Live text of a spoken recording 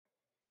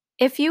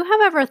If you have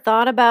ever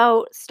thought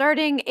about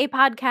starting a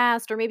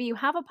podcast, or maybe you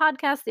have a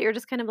podcast that you're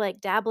just kind of like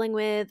dabbling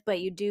with, but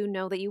you do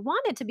know that you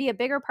want it to be a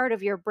bigger part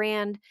of your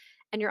brand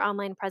and your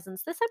online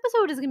presence, this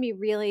episode is going to be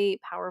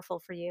really powerful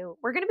for you.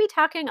 We're going to be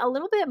talking a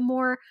little bit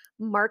more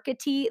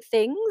markety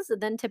things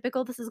than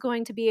typical. This is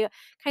going to be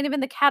kind of in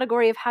the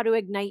category of how to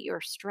ignite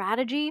your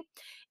strategy.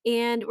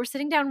 And we're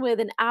sitting down with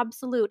an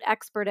absolute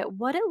expert at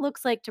what it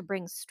looks like to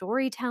bring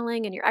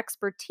storytelling and your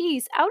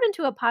expertise out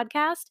into a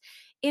podcast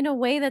in a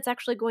way that's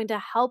actually going to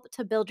help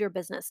to build your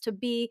business, to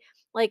be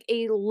like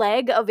a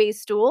leg of a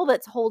stool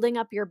that's holding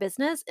up your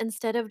business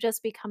instead of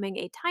just becoming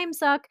a time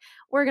suck.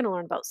 We're going to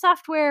learn about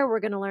software, we're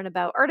going to learn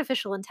about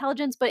artificial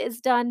intelligence, but it's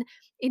done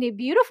in a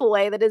beautiful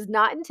way that is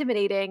not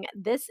intimidating.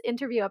 This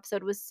interview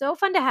episode was so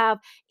fun to have.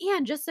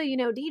 And just so you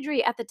know,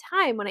 Deidre, at the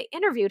time when I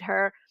interviewed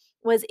her,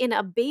 was in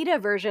a beta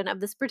version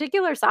of this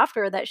particular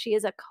software that she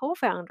is a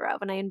co-founder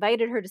of. And I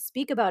invited her to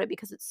speak about it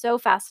because it's so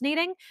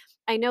fascinating.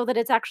 I know that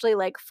it's actually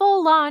like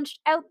full launched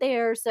out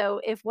there.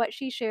 So if what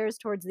she shares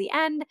towards the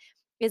end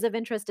is of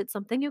interest, it's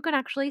something you can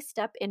actually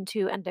step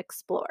into and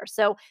explore.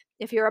 So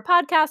if you're a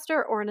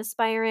podcaster or an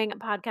aspiring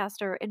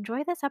podcaster,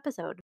 enjoy this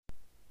episode.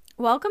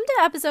 Welcome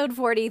to episode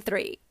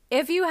 43.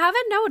 If you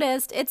haven't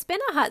noticed, it's been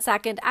a hot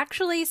second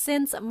actually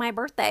since my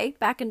birthday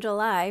back in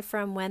July,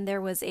 from when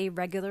there was a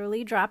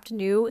regularly dropped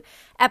new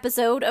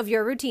episode of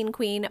Your Routine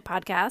Queen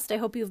podcast. I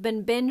hope you've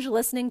been binge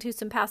listening to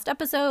some past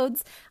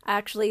episodes.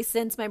 Actually,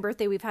 since my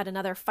birthday, we've had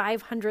another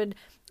 500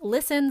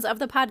 listens of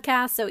the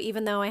podcast. So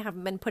even though I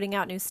haven't been putting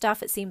out new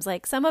stuff, it seems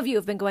like some of you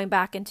have been going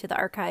back into the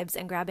archives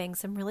and grabbing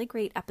some really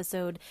great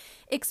episode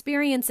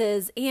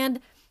experiences.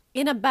 And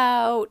in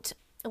about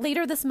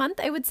later this month,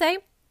 I would say,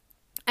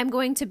 I'm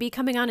going to be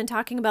coming on and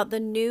talking about the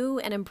new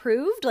and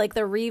improved, like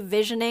the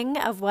revisioning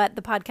of what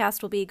the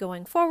podcast will be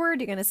going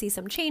forward. You're going to see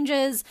some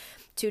changes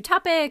to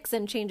topics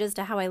and changes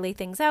to how I lay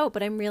things out,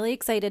 but I'm really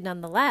excited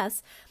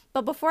nonetheless.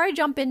 But before I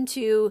jump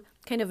into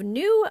kind of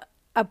new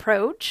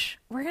approach,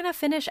 we're going to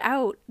finish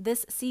out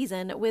this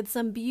season with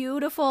some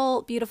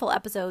beautiful, beautiful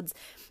episodes.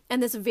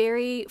 And this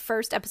very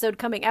first episode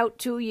coming out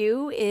to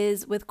you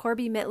is with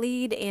Corby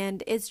Mitlead,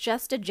 and it's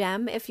just a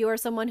gem. If you are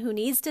someone who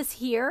needs to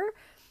hear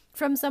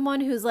from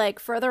someone who's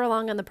like further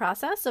along in the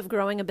process of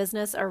growing a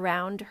business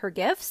around her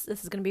gifts,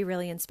 this is going to be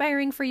really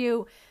inspiring for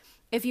you.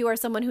 If you are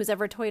someone who's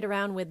ever toyed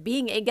around with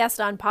being a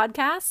guest on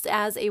podcasts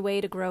as a way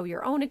to grow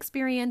your own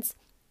experience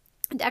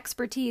and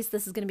expertise,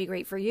 this is going to be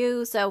great for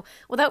you. So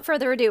without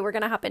further ado, we're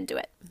going to hop into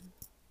it.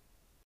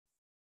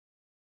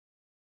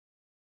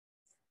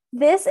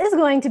 This is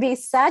going to be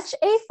such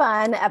a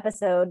fun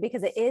episode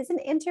because it is an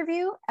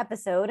interview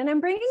episode, and I'm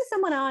bringing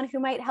someone on who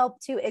might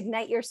help to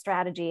ignite your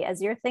strategy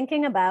as you're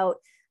thinking about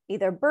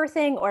either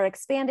birthing or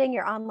expanding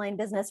your online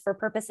business for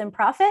purpose and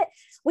profit.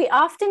 We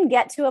often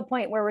get to a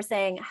point where we're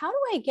saying, how do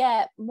I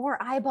get more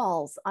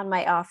eyeballs on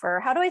my offer?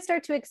 How do I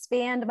start to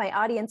expand my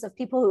audience of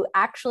people who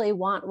actually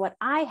want what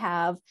I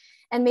have?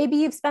 And maybe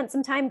you've spent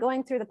some time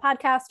going through the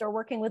podcast or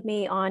working with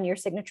me on your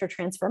signature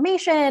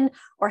transformation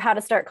or how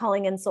to start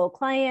calling in soul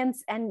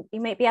clients. And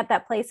you might be at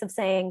that place of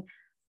saying,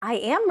 I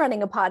am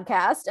running a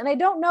podcast and I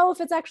don't know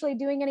if it's actually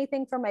doing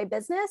anything for my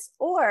business.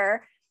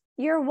 Or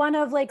you're one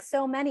of like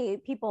so many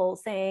people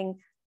saying,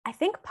 I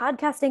think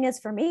podcasting is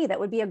for me. That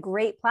would be a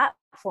great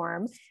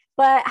platform.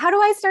 But how do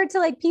I start to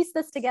like piece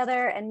this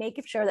together and make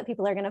sure that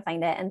people are going to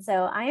find it? And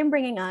so I am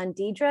bringing on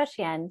Deidre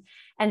Chien,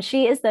 and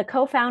she is the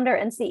co-founder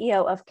and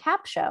CEO of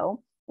Capsho,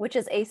 which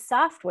is a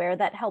software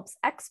that helps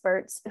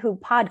experts who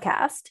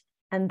podcast,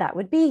 and that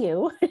would be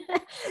you,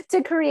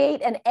 to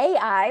create an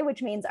AI,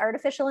 which means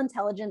artificial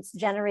intelligence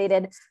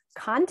generated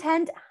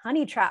content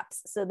honey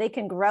traps so they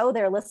can grow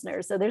their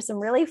listeners. So there's some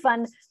really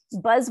fun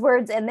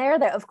buzzwords in there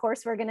that, of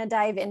course, we're going to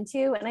dive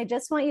into. And I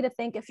just want you to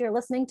think, if you're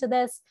listening to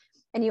this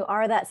and you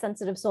are that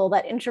sensitive soul,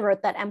 that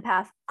introvert, that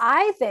empath,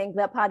 I think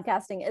that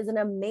podcasting is an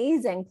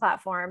amazing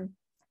platform.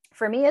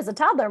 For me as a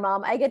toddler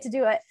mom, I get to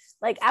do it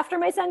like after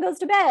my son goes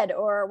to bed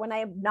or when I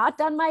have not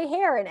done my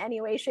hair in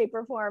any way, shape,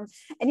 or form.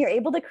 And you're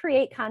able to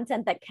create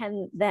content that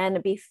can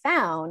then be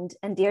found.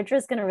 And Deirdre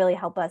is going to really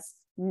help us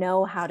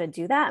know how to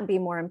do that and be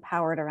more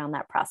empowered around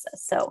that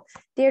process. So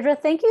Deirdre,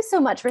 thank you so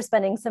much for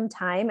spending some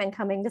time and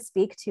coming to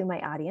speak to my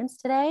audience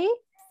today.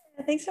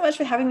 Thanks so much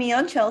for having me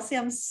on, Chelsea.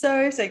 I'm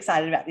so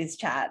excited about this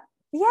chat.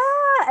 Yeah.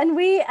 And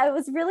it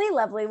was really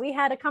lovely. We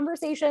had a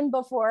conversation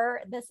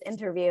before this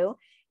interview,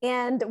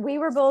 and we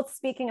were both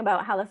speaking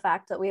about how the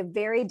fact that we have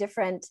very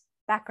different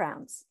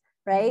backgrounds,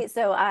 right? Mm-hmm.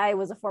 So I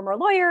was a former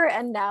lawyer,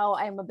 and now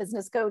I'm a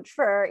business coach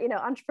for,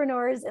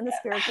 entrepreneurs in the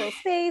spiritual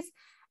space.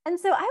 And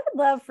so I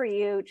would love for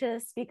you to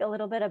speak a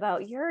little bit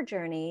about your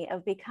journey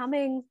of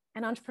becoming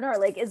an entrepreneur.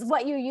 Like, is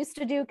what you used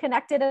to do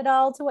connected at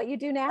all to what you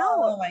do now?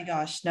 Oh my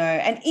gosh, no.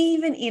 And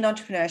even in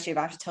entrepreneurship,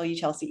 I have to tell you,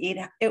 Chelsea,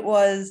 it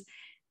was,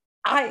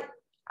 I'm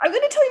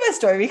going to tell you my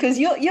story because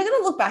you're going to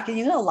look back and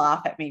you're going to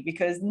laugh at me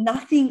because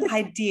nothing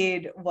I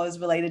did was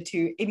related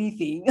to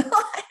anything.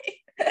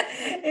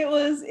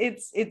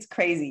 It's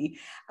crazy.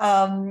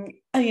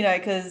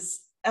 Because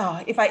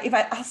if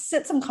I'll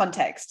set some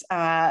context,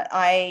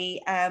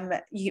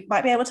 you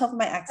might be able to tell from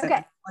my accent.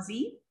 Okay.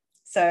 Aussie.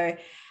 So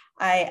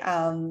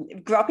I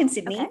grew up in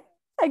Sydney.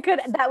 Okay.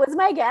 That was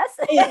my guess.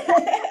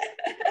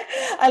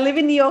 I live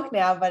in New York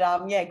now, but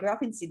yeah, grew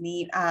up in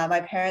Sydney.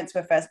 My parents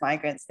were first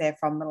migrants there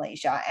from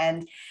Malaysia.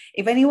 And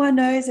if anyone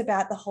knows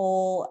about the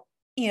whole,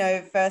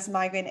 first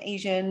migrant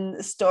Asian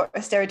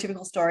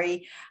stereotypical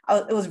story,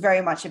 it was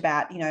very much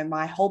about,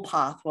 my whole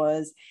path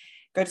was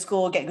go to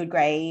school, get good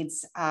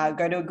grades,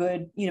 go to a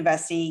good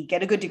university,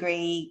 get a good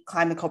degree,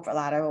 climb the corporate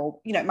ladder. Or,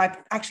 my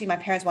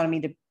parents wanted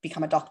me to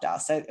become a doctor.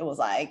 So it was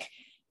like,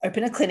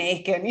 open a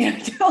clinic and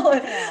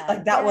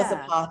like that was the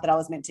path that I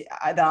was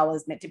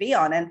meant to be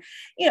on. And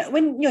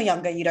when you're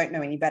younger, you don't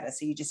know any better,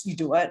 so you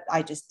do it.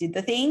 I just did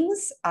the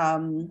things,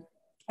 and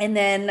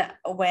then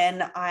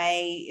when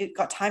it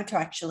got time to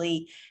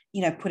actually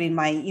put in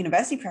my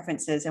university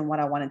preferences and what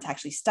I wanted to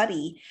actually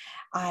study,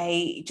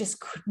 I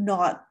just could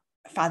not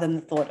fathom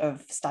the thought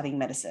of studying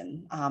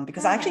medicine,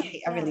 because I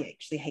really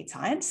hate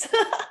science,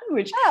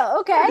 which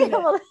okay, would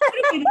have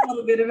been a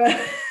little bit of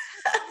a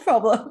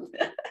problem.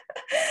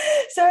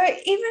 So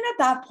even at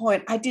that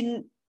point, I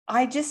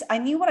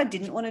knew what I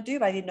didn't want to do,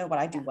 but I didn't know what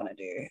I did want to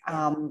do.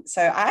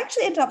 So I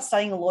actually ended up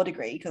studying a law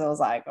degree because I was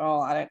like, oh,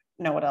 I don't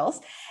know what else.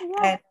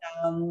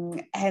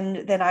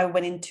 And then I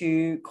went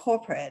into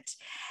corporate,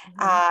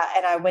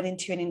 and I went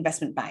into an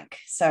investment bank.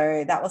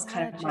 So that was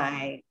kind of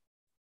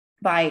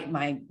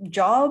my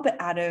job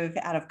out of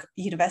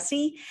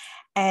university.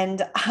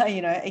 And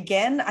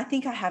again, I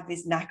think I have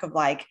this knack of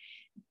like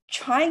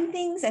trying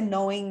things and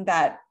knowing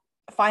that,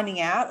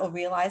 finding out or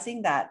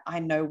realizing that I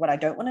know what I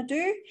don't want to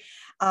do,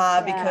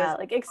 because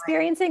like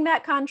experiencing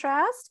that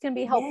contrast can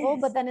be helpful,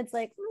 but then it's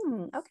like,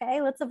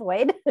 okay, let's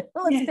avoid. Let's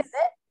pivot.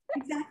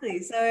 Exactly.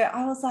 So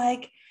I was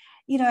like,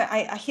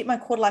 I hit my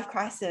quarter life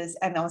crisis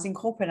and I was in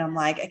corporate. I'm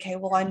like, okay,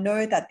 well, I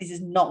know that this is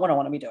not what I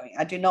want to be doing.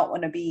 I do not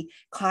want to be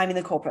climbing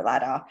the corporate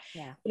ladder.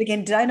 But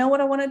again, did I know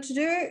what I wanted to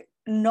do?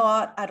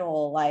 Not at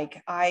all.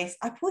 Like I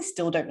probably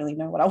still don't really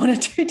know what I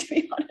want to do, to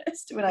be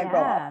honest, when I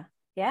grow up.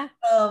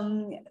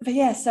 But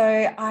yeah,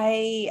 so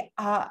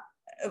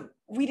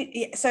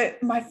so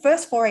my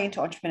first foray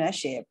into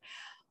entrepreneurship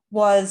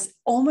was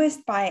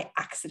almost by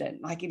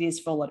accident, like it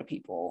is for a lot of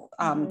people,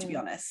 to be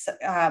honest,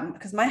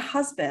 because my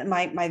husband,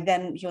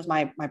 he was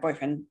my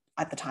boyfriend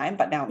at the time,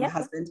 but now my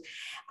husband,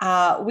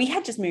 we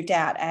had just moved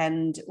out,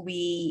 and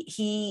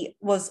he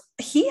was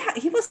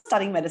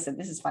studying medicine.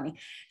 This is funny.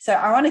 So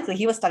ironically,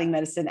 he was studying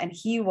medicine and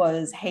he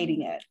was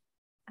hating it.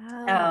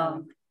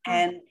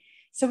 And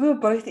so we were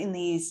both in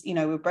these,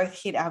 we both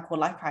hit our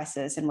quarter life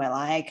crisis, and we're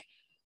like,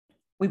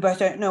 we both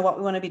don't know what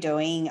we want to be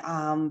doing.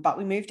 But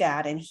we moved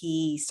out and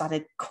he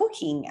started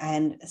cooking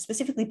and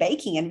specifically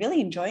baking and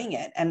really enjoying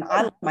it. And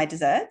I love my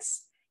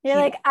desserts. You're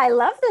like, I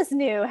love this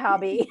new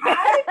hobby.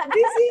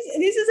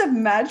 This is a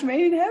match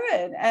made in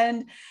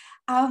heaven.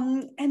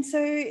 And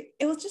so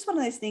it was just one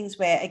of those things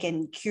where,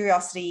 again,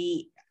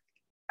 curiosity,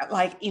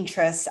 like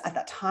interest at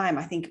that time,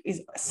 I think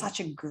is such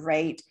a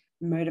great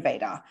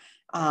motivator,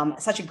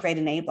 such a great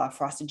enabler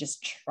for us to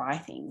just try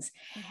things.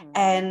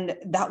 And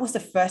that was the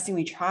first thing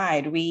we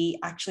tried. We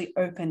actually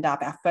opened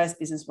up, our first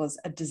business was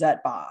a dessert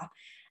bar.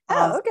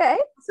 Okay.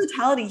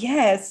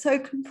 Hospitality, so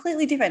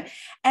completely different.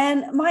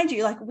 And mind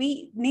you, like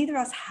neither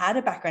of us had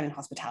a background in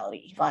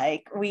hospitality.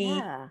 Like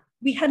we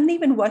hadn't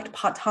even worked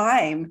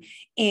part-time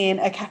in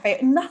a cafe,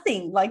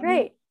 nothing. Like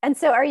right. And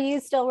so are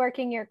you still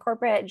working your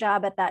corporate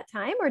job at that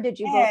time, or did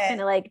you both kind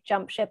of like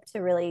jump ship to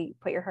really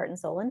put your heart and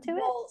soul into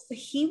it? So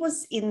he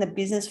was in the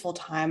business full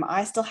time.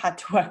 I still had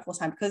to work full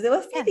time because there were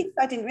a few things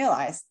I didn't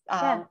realize.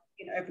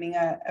 Opening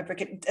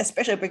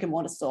especially a brick and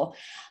mortar store,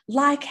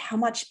 like how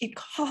much it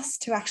costs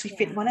to actually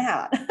fit one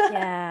out.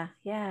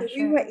 So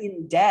we were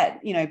in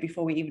debt,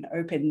 before we even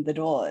opened the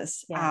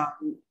doors.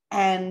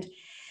 And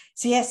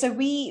so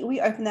we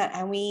opened that,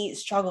 and we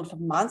struggled for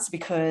months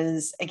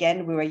because,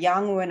 again, we were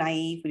young, we were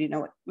naive, we didn't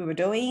know what we were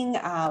doing.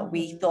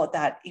 We thought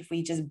that if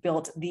we just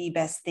built the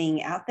best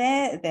thing out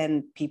there,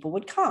 then people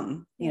would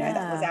come.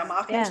 That was our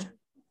marketing.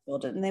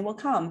 Build it and they will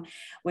come,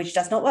 which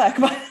does not work,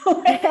 by the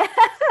way.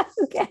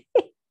 Okay.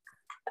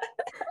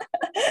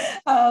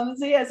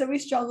 So we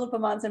struggled for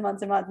months and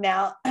months and months.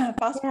 Now,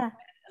 fast forward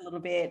a little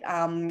bit,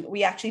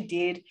 we actually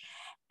did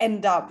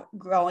end up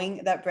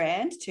growing that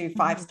brand to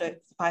five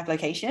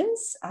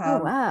locations.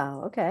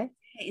 Wow. Okay.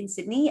 In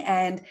Sydney.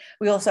 And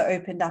we also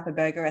opened up a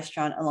burger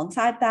restaurant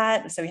alongside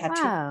that. So we had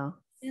two.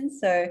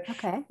 So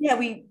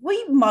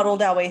we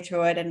muddled our way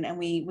through it, and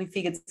we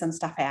figured some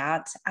stuff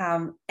out.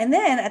 And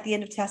then at the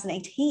end of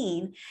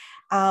 2018,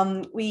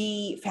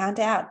 we found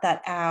out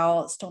that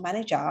our store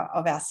manager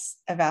of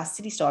our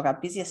city store, of our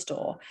busiest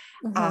store,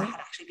 had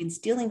actually been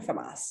stealing from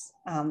us.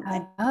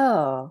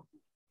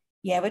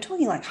 We're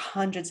talking like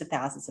hundreds of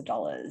thousands of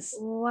dollars.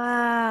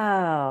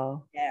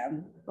 Wow. Yeah.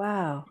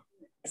 Wow.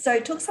 So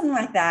it took something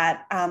like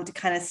that to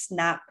kind of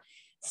snap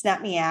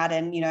me out.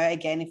 And,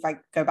 again, if I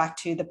go back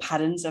to the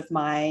patterns of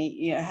my,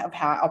 of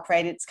how I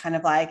operate, it's kind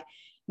of like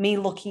me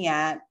looking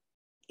at,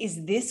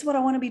 is this what I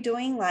want to be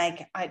doing?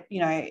 Like,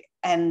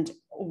 and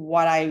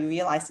what I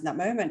realized in that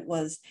moment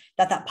was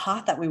that that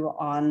path that we were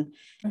on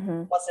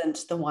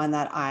wasn't the one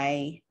that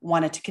I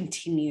wanted to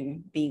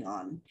continue being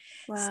on.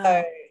 Wow.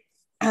 So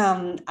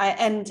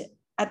and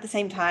at the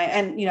same time,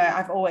 and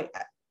I've always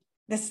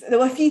there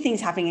were a few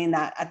things happening in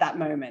that at that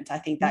moment. I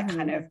think that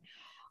kind of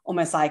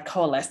almost like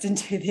coalesced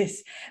into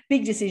this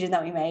big decision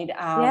that we made.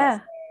 Yeah.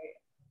 So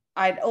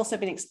I'd also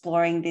been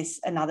exploring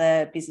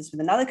another business with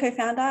another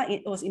co-founder.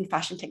 It was in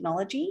fashion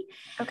technology.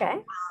 Okay.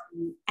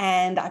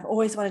 And I've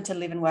always wanted to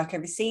live and work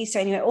overseas. So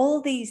anyway, all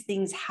of these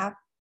things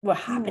were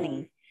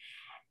happening.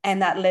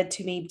 And that led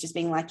to me just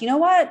being like, you know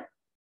what?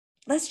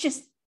 Let's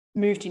just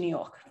move to New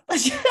York.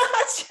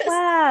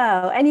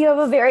 Wow. And you have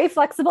a very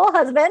flexible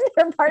husband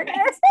or partner.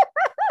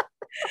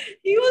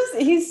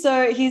 He's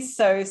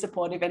so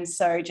supportive and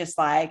so just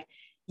like,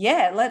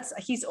 yeah,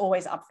 he's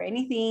always up for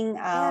anything.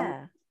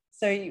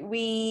 So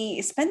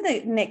we spent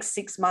the next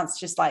 6 months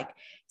just like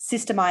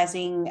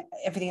systemizing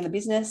everything in the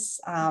business.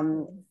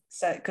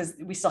 So because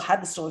we still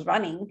had the stores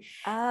running.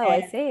 Oh,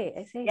 I see.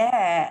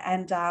 Yeah.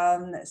 And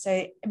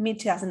so mid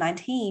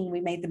 2019, we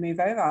made the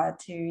move over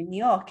to New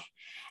York.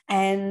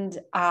 And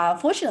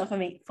fortunately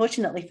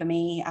for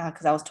me,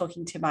 because I was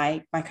talking to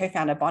my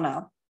co-founder,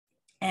 Bonner,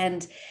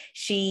 and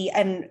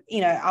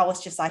I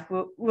was just like,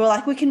 we were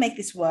like, we can make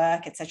this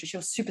work, etc. She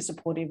was super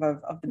supportive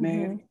of the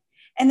move.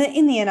 And then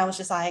in the end, I was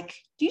just like,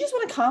 do you just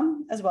want to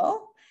come as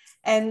well?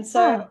 And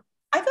so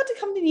I got to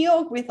come to New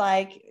York with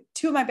like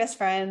 2 of my best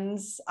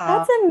friends.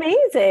 That's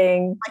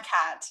amazing. My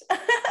cat.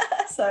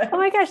 So, oh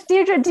my gosh,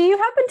 Deirdre, do you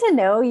happen to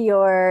know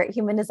your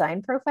human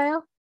design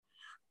profile?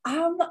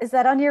 Is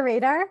that on your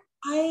radar?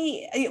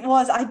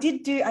 I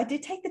did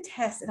take the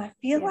test, and I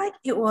feel like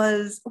it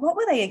was, what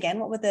were they again?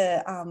 What were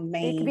the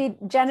main? It could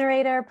be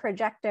generator,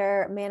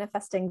 projector,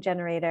 manifesting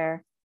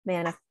generator,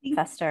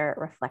 manifestor,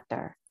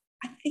 reflector.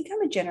 I think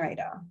I'm a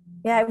generator.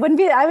 Yeah, it wouldn't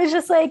be. I was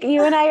just like,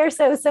 you and I are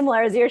so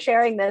similar as you're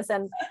sharing this.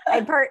 And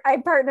I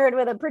partnered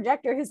with a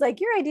projector who's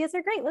like, your ideas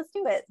are great. Let's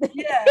do it.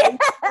 Yeah.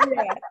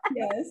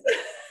 Yes.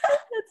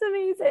 That's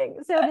amazing.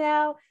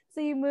 So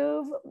you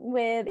move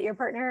with your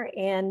partner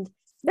and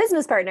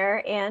business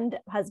partner and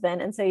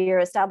husband. And so you're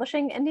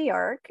establishing in New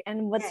York.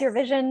 And what's your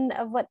vision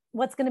of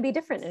what's going to be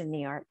different in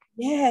New York?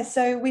 Yeah.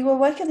 So we were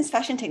working on this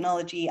fashion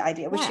technology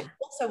idea, which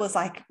also was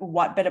like,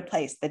 what better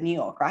place than New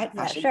York, right?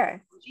 Fashion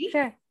technology.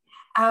 Sure.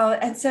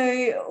 And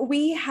so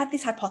we had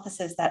this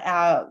hypothesis that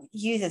our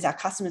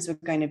customers were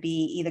going to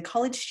be either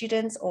college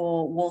students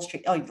or Wall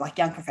Street, or like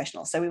young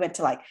professionals. So we went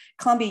to like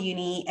Columbia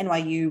Uni,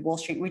 NYU, Wall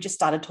Street. We just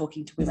started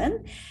talking to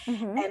women.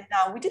 And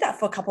we did that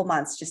for a couple of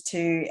months just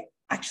to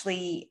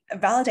actually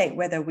validate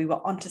whether we were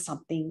onto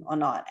something or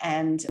not.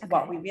 And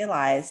what we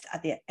realized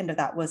at the end of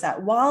that was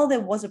that while there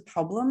was a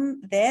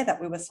problem there that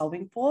we were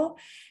solving for,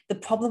 the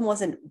problem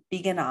wasn't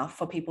big enough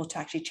for people to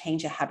actually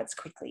change their habits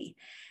quickly.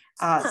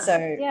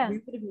 So we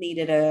would have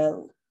needed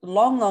a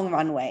long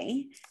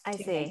runway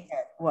to make it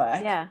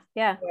work.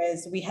 Yeah.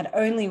 Whereas we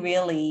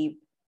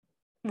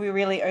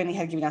really only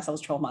had given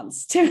ourselves 12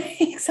 months to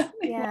make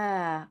something.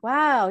 Yeah.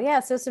 Wow.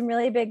 Yeah. So some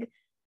really big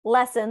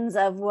lessons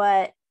of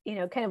what,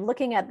 kind of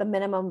looking at the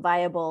minimum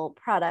viable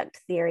product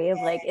theory of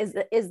like, is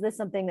this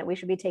something that we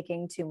should be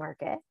taking to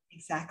market?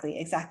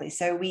 Exactly.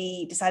 So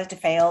we decided to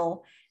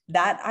fail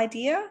that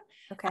idea.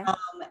 Okay.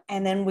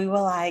 And then we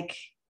were like,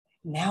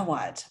 now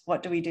what?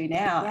 What do we do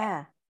now?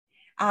 Yeah.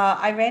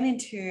 I ran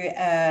into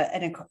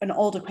an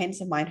old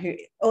acquaintance of mine who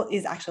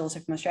is actually also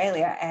from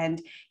Australia,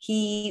 and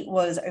he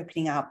was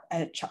opening up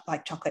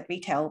chocolate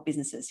retail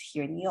businesses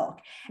here in New York,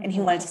 and he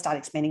wanted to start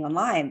expanding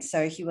online.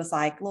 So he was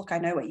like, look, I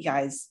know what you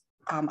guys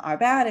are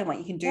about and what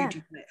you can do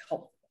to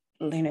help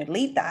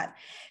lead that.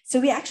 So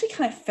we actually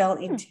kind of fell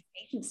into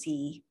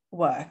agency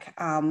work,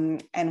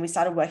 and we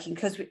started working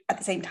because at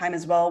the same time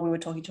as well, we were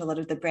talking to a lot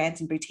of the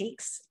brands and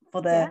boutiques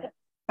for the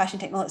fashion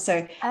technology.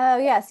 So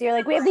so you're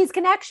like, we have these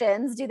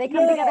connections. Do they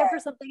come together for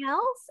something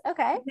else?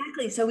 Okay.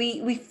 Exactly. So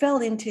we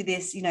fell into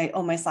this,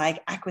 almost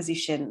like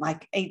acquisition,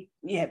 like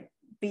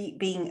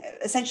being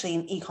essentially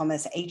an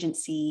e-commerce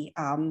agency.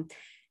 An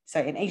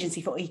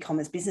agency for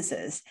e-commerce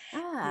businesses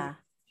to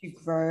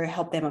grow,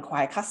 help them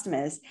acquire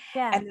customers.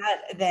 Yeah. And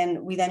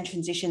that we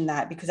transitioned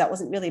that because that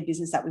wasn't really a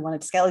business that we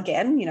wanted to scale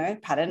again,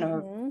 pattern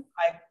or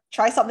I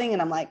try something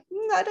and I'm like,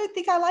 I don't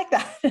think I like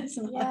that.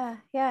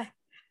 Yeah.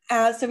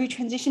 So we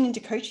transitioned into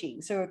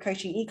coaching. So we're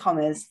coaching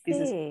e-commerce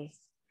businesses.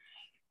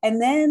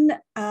 And then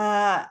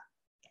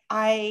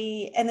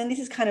this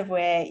is kind of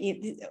where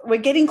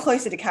we're getting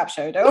closer to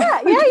Capsho.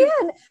 Yeah.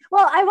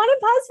 Well, I want to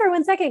pause for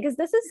 1 second because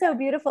this is so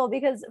beautiful,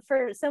 because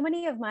for so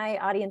many of my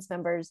audience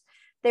members,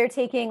 they're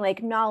taking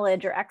like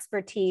knowledge or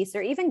expertise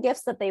or even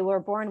gifts that they were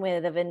born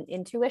with of an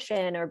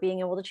intuition or being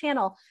able to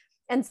channel.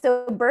 And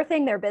so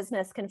birthing their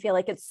business can feel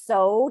like it's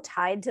so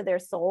tied to their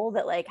soul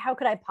that like, how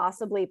could I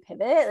possibly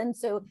pivot? And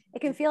so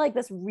it can feel like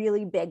this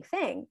really big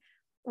thing.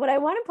 What I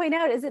want to point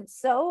out is it's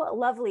so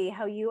lovely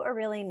how you are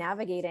really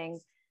navigating,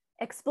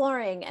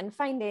 exploring and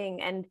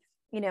finding and,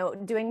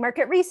 doing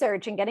market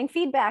research and getting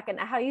feedback, and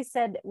how you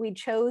said we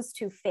chose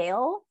to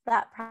fail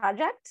that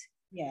project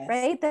Yes.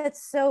 right?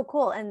 That's so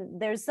cool.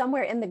 And there's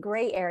somewhere in the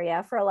gray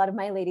area for a lot of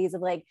my ladies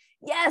of like,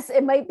 yes,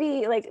 it might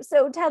be like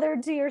so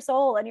tethered to your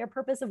soul and your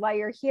purpose of why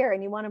you're here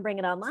and you want to bring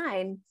it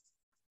online.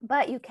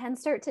 But you can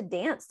start to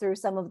dance through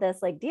some of this,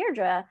 like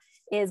Deirdre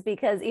is,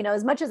 because,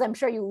 as much as I'm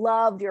sure you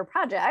loved your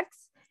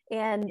projects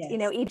and,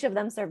 Yes. each of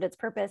them served its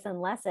purpose and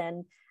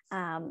lesson,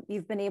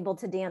 you've been able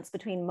to dance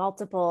between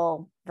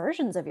multiple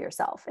versions of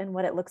yourself and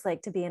what it looks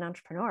like to be an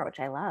entrepreneur, which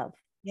I love.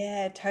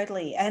 Yeah,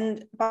 totally.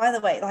 And by the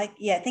way, like,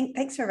 yeah,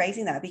 thanks for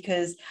raising that,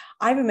 because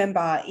I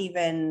remember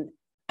even,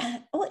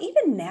 well,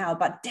 even now,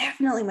 but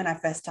definitely when I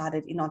first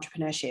started in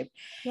entrepreneurship,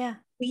 Yeah.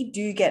 we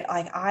do get,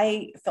 like,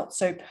 I felt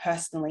so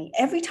personally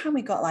every time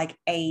we got like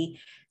a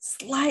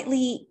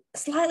slightly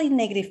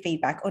negative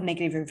feedback or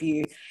negative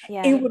review,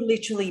 Yeah. it would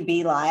literally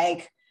be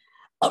like,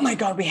 oh my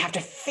God, we have to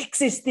fix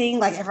this thing.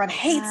 Like, everyone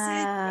hates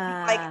it.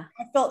 Like, I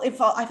felt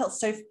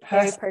so Very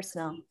personal.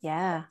 personal.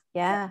 Yeah.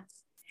 Yeah.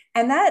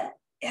 And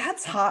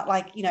that's hard,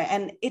 like,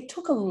 and it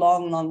took a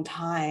long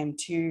time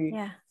to,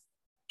 Yeah.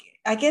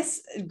 I guess,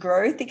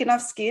 grow thick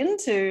enough skin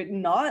to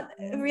not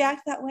Mhm.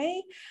 react that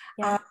way.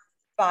 Yeah.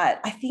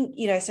 But I think,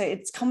 so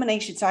it's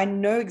combination. So I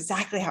know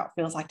exactly how it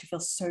feels like to feel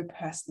so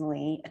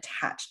personally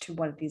attached to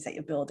what it is that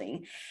you're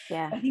building.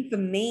 Yeah. I think for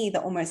me,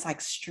 the almost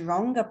like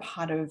stronger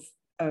part of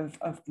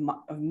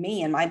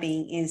me and my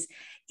being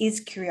is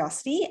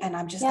curiosity. And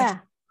I Yeah.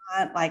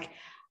 can't, like,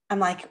 I'm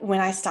like, when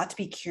I start to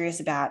be curious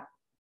about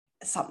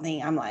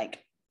something, I'm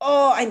like,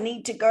 oh, I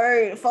need to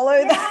go follow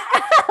Yeah.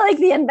 that. Like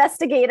the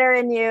investigator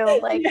in you,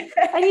 like, Yeah.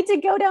 I need to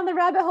go down the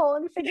rabbit hole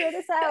and figure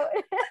this out.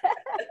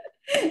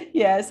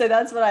 Yeah, so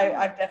that's what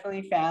I've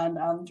definitely found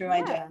through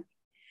my journey. Yeah.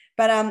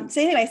 But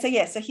so anyway, so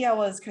yeah, so here I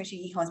was coaching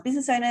e-commerce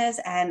business owners,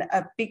 and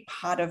a big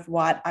part of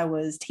what I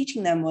was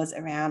teaching them was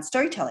around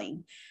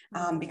storytelling,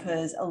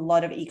 because a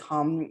lot of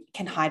e-com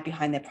can hide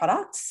behind their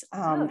products.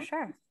 Oh,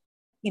 sure.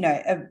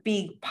 A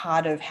big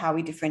part of how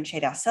we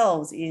differentiate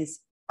ourselves is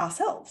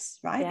ourselves,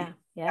 right? Yeah.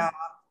 Yeah.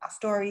 Our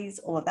stories,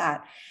 all of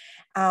that.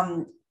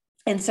 Um,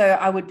 and so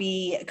I would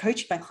be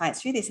coaching my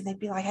clients through this, and they'd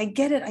be like, I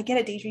get it,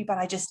 Deidre, but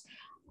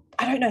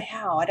I don't know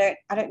how. I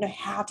don't know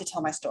how to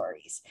tell my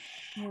stories.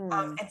 Hmm.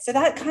 And so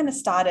that kind of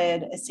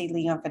started a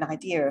seedling of an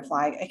idea of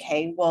like,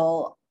 okay,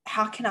 well,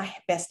 how can I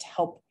best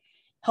help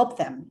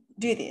them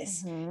do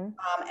this? Mm-hmm.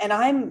 And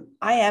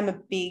I am a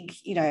big,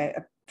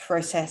 a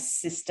process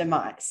system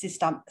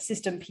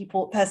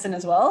people person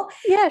as well.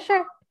 Yeah,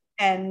 sure.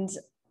 And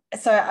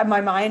so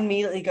my mind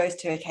immediately goes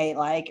to, okay,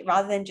 like,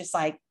 rather than just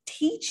like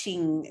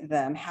teaching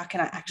them, how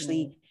can I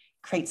actually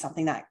create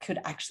something that could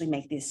actually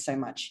make this so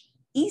much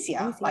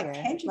easier, like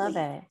Easier. Love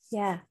tangibly. it.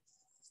 Yeah.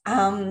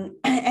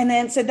 And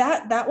then so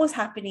that was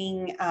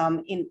happening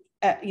in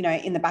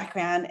the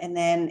background. And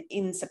then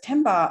in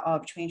September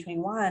of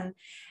 2021,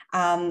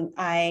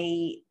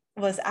 I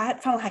was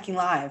at Funnel Hacking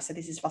Live. So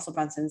this is Russell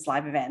Brunson's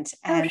live event,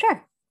 Oh,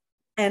 sure.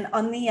 and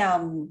on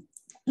the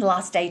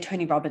last day,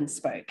 Tony Robbins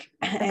spoke,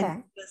 and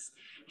Okay.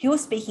 he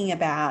was speaking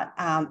about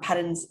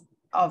patterns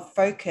of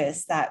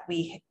focus that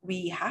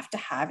we have to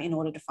have in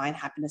order to find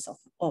happiness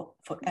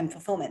and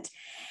fulfillment.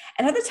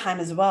 And at the time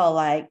as well,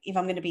 like, if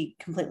I'm going to be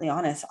completely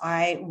honest,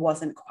 I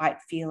wasn't quite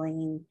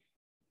feeling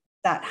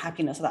that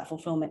happiness or that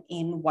fulfillment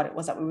in what it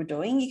was that we were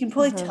doing. You can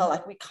probably tell,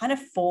 like, we kind of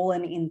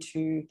fallen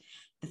into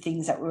the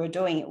things that we were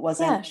doing. It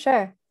wasn't, Yeah,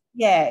 sure.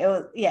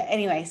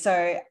 Anyway,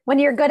 so When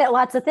you're good at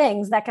lots of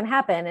things, that can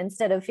happen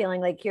instead of feeling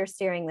like you're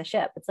steering the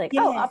ship. It's like,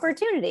 oh, yeah,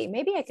 opportunity.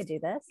 Maybe I could do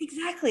this.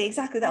 exactly.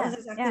 That was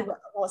exactly Yeah. what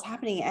was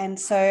happening. And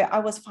so I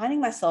was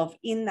finding myself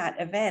in that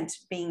event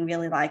being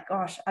really like,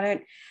 gosh,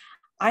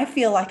 I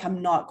feel like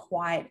I'm not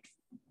quite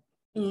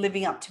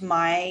living up to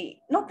my,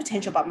 not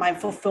potential, but my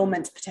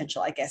fulfillment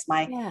potential, I guess,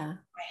 my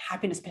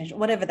happiness potential,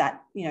 whatever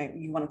that,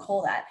 you want to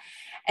call that.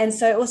 And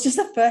so it was just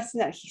the first thing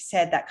that he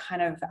said that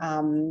kind of,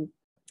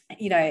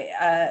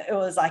 it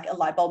was like a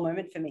light bulb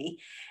moment for me.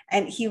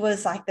 And he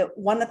was like, that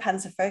one of the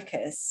patterns of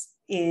focus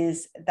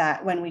is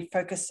that when we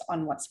focus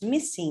on what's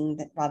missing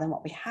rather than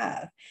what we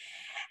have.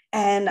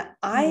 And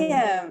I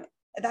am,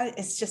 that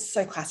is just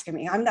so classic of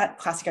me. I'm that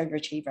classic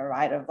overachiever,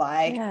 right? Of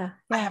like,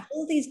 I have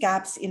all these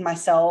gaps in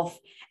myself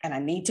and I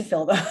need to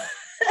fill them.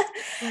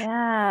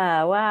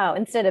 Yeah. Wow.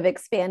 Instead of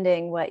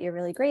expanding what you're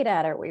really great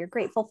at or what you're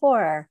grateful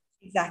for.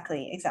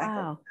 Exactly.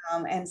 Wow.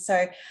 And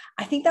so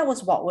I think that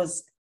was what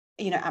was,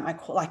 at my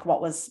core, like what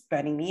was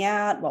burning me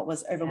out, what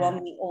was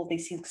overwhelming me, all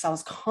these things, because I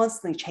was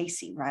constantly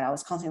chasing, right? I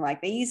was constantly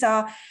like, these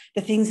are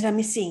the things that are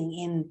missing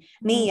in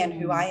me and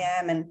who I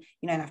am. And,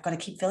 and I've got to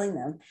keep filling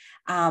them.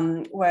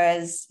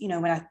 Whereas,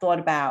 when I thought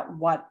about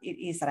what it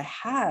is that I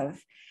have,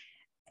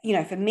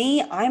 for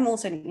me, I'm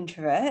also an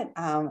introvert.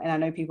 And I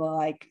know people are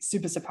like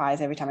super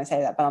surprised every time I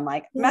say that, but I'm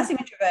like massive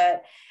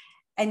introvert.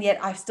 And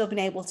yet I've still been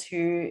able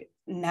to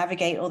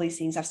navigate all these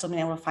things. I've still been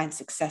able to find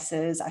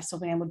successes. I've still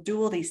been able to do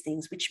all these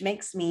things, which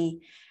makes me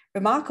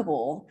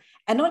remarkable.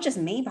 And not just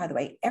me, by the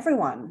way,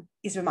 everyone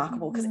is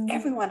remarkable because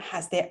everyone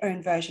has their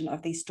own version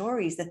of these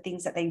stories, the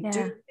things that they do,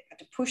 they've had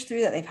to push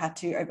through, that they've had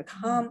to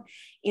overcome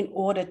in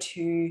order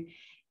to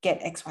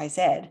get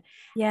XYZ.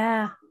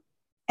 Yeah.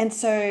 And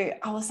so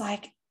I was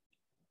like,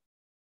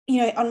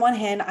 on one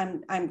hand,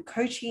 I'm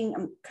coaching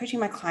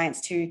my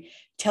clients to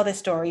tell their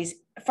stories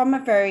from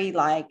a very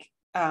like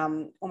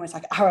almost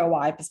like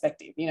ROI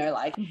perspective,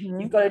 like Mm-hmm.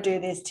 you've got to do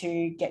this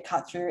to get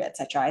cut through,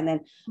 etc. And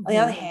then on the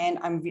other Mm-hmm. hand,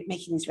 I'm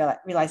making this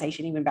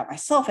realization even about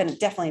myself and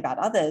definitely about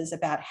others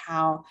about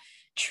how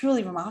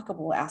truly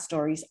remarkable our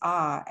stories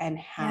are and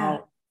Yeah.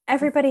 how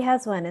Everybody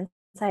has one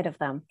inside of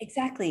them.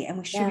 exactly, and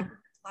we should be Yeah.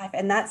 life.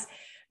 And that's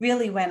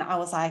really when I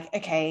was like,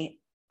 okay,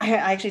 I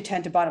actually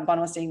turned to Bonnie.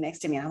 Bonnie was sitting next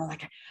to me, and I'm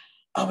like,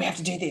 oh, we have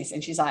to do this.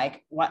 And she's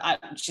like, what?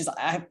 She's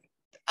like,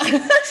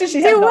 she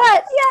Do had not.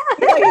 what?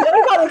 She's like, you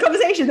don't follow the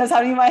conversation that's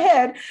happening in my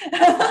head.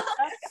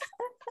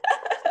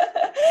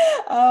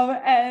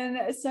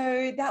 And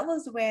so that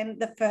was when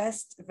the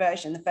first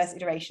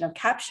iteration of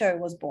Capsho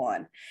was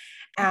born.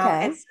 And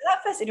Okay. so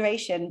that first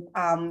iteration,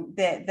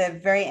 the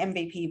very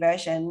MVP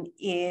version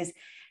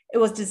it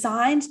was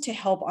designed to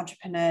help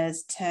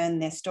entrepreneurs turn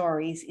their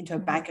stories into a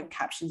bank of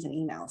captions and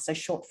emails. So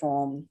short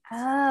form.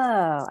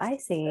 Oh, I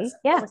see.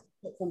 Yeah.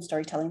 Short form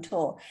storytelling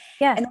tool.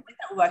 Yeah. And the way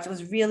that worked, it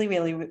was really,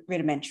 really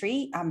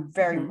rudimentary,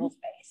 very Mhm.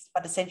 rules-based,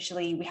 but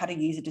essentially we had a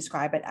user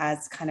describe it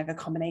as kind of a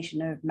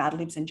combination of Mad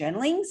Libs and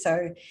journaling.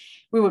 So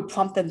we would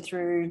prompt them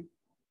through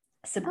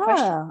some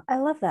questions, Oh, I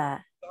love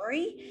that.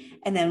 story,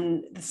 and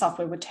then the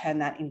software would turn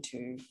that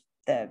into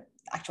the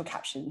actual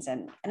captions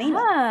and an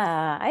email.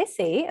 Ah, I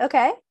see.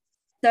 Okay.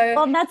 So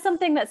Well, that's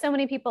something that so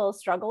many people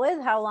struggle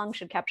with. How long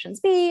should captions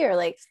be, or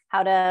like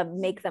how to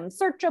make them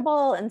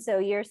searchable? And so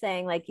you're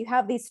saying like you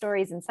have these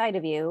stories inside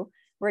of you.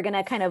 We're going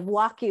to kind of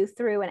walk you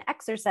through an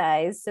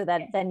exercise so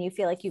that then you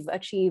feel like you've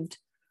achieved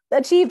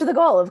the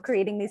goal of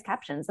creating these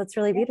captions. That's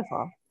really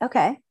beautiful.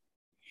 Okay.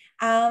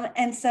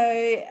 And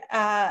so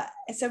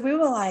we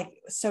were like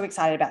so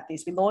excited about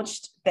this. We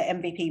launched the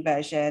MVP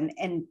version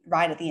and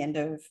right at the end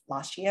of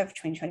last year of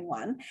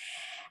 2021.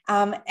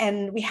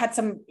 And we had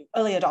some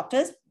early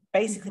adopters,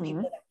 basically people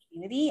in that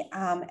community.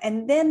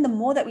 And then the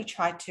more that we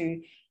tried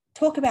to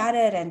talk about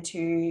it and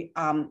to,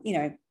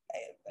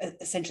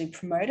 essentially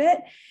promote it,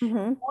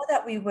 more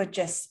that we were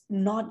just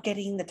not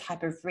getting the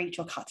type of reach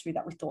or cut through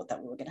that we thought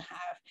that we were going to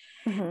have.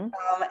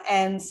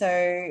 And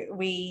so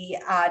we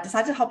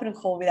decided to hop in a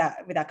call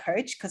with our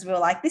coach because we were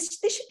like, this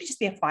should just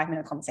be a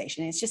 5-minute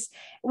conversation.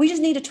 We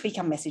just need to tweak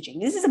our messaging.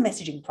 This is a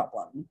messaging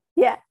problem.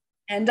 Yeah.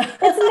 And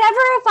it's never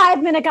a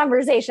 5-minute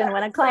conversation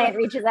when a client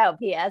reaches out,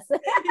 PS.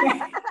 It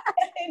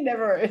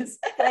never is.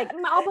 Like,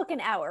 I'll book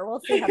an hour.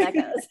 We'll see how that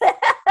goes.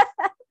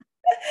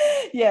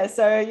 Yeah.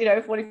 So,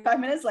 45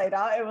 minutes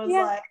later, it was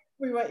like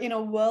we were in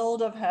a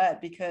world of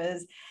hurt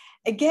because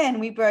again,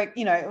 we broke,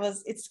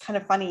 it's kind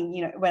of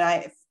funny, when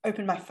I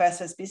opened my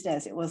first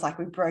business, it was like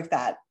we broke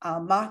that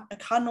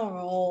cardinal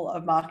rule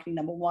of marketing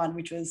number 1,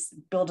 which was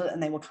build it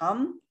and they will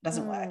come.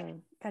 Doesn't work.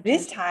 Gotcha.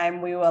 This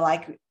time we were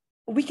like,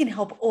 we can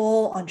help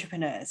all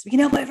entrepreneurs. We can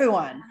help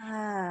everyone.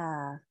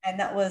 And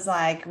that was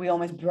like, we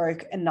almost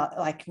broke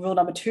like rule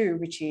number 2,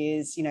 which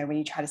is, when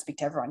you try to speak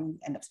to everyone, you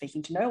end up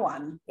speaking to no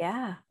one.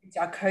 Yeah. So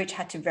our coach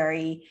had to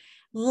very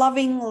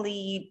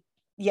lovingly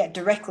yet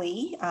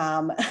directly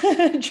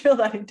drill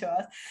that into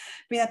us,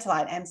 bring that to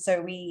light. And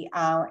so we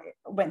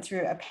went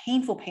through a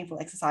painful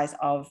exercise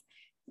of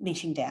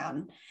niching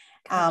down.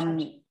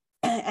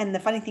 And the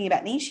funny thing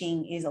about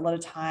niching is a lot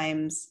of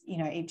times,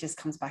 it just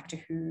comes back to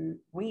who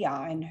we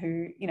are and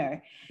who,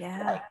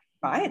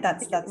 right?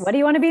 That's what do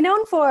you want to be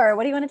known for?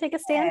 What do you want to take a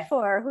stand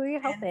for? Who are you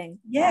helping?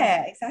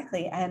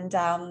 Exactly. And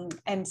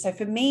so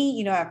for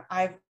me,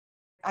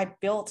 I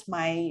built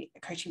my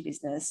coaching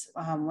business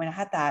when I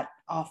had that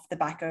off the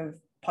back of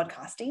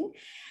podcasting.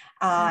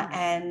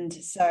 And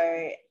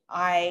so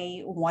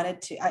I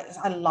wanted to,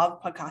 I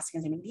love podcasting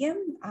as a medium.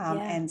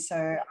 And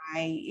so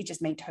it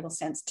just made total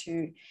sense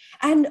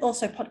and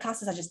also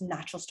podcasters are just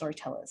natural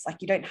storytellers.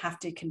 Like you don't have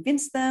to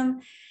convince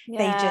them.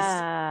 They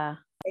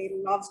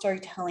love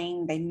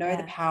storytelling. They know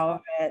the power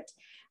of it.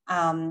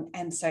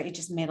 And so it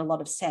just made a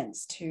lot of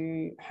sense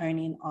to hone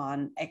in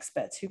on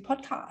experts who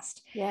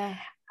podcast. Yeah.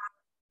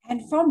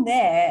 And from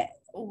there,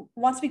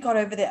 once we got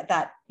over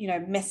that,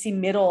 messy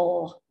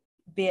middle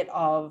bit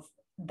of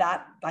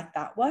that, like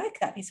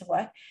that piece of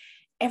work,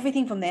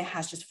 everything from there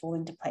has just fallen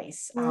into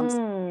place. So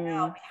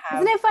now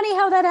isn't it funny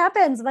how that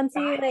happens once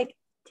you like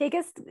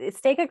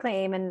stake a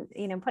claim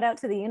and put out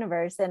to the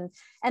universe? And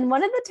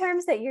one of the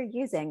terms that you're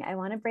using, I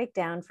want to break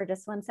down for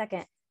just 1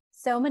 second.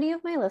 So many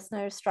of my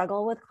listeners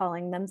struggle with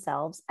calling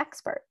themselves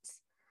experts.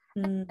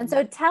 And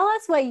so tell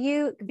us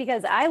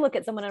because I look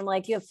at someone and I'm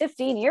like, you have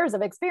 15 years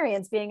of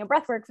experience being a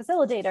breathwork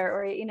facilitator,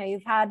 or,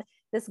 you've had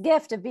this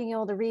gift of being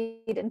able to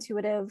read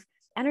intuitive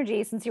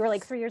energy since you were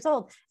like 3 years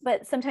old.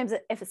 But sometimes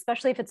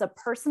especially if it's a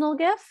personal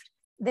gift,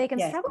 they can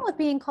struggle with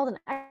being called an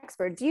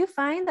expert. Do you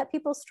find that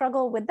people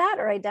struggle with that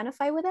or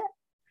identify with it?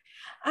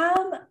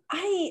 Oh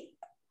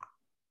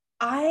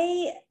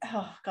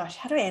gosh,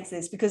 how do I answer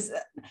this? Because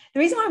the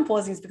reason why I'm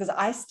pausing is because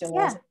I still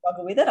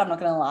struggle with it. I'm not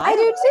going to lie. I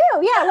do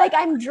too. Yeah. Like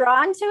I'm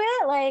drawn to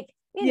it. Like,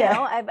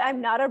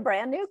 I'm not a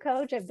brand new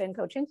coach. I've been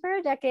coaching for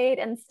a decade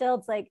and still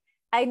it's like,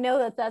 I know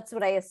that that's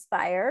what I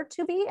aspire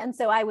to be. And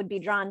so I would be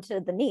drawn to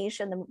the niche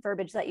and the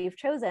verbiage that you've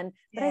chosen.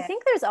 But I Yeah.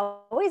 think there's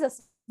always a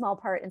small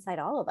part inside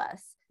all of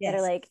us that are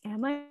Yes. like,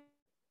 am I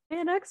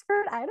an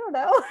expert? I don't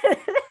know.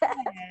 Yeah.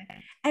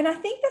 And I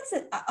think that's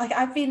it. Like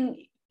I've been,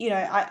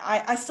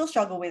 I still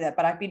struggle with it,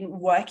 but I've been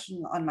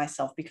working on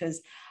myself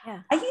because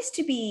Yeah. I used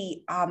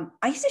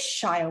to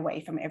shy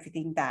away from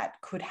everything that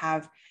could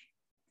have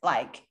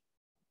like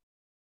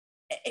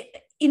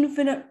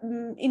infinite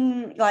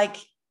in like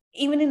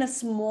even in a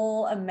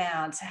small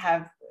amount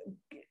have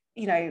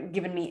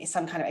given me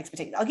some kind of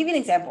expertise. I'll give you an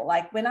example.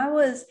 Like when I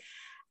was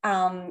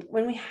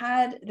when we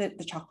had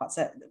the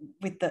chocolate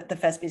with the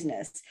first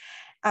business,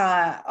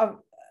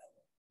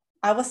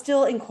 I was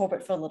still in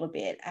corporate for a little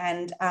bit,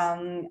 and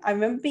I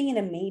remember being in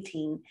a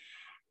meeting,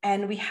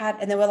 and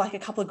there were like a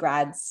couple of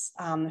grads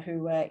who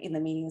were in the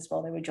meeting as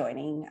well. They were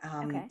joining,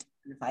 Okay.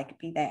 if I could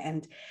be there,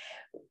 and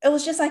it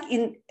was just like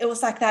it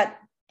was like that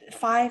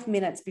 5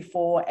 minutes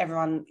before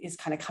everyone is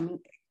kind of coming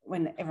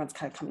when everyone's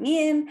kind of coming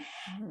in,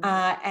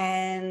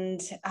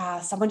 and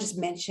someone just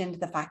mentioned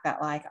the fact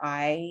that like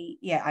I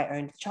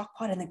owned the choc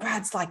pot, and the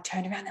grads like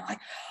turned around, they're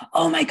like,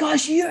 oh my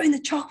gosh, you own the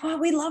choc pot,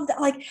 we love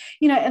that, like,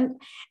 and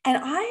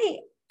I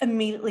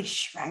immediately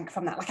shrank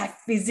from that. Like I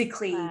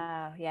physically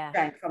Wow. Yeah.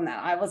 shrank from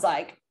that. I was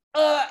like,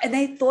 and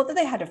they thought that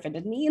they had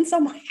offended me in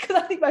some way, because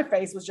I think my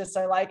face was just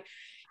so like,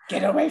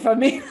 get away from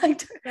me.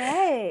 Like,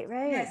 Right.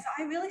 yeah, Right. so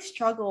I really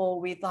struggle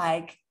with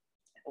like,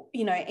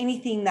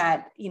 anything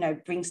that,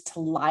 brings to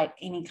light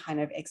any kind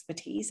of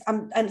expertise.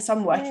 And so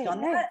I'm working Right. on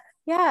Right. that.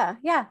 Yeah.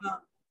 Yeah. Of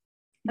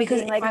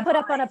Because being in like my put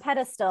up on a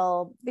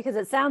pedestal, because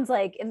it sounds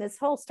like in this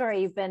whole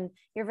story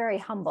you're very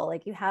humble,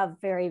 like you have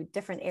very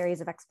different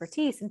areas of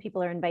expertise and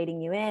people are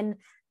inviting you in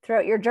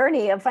throughout your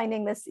journey of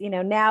finding this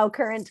now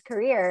current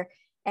career.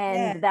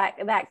 yeah, And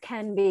that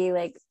can be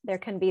like, there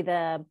can be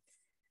the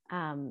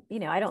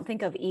I don't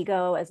think of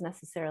ego as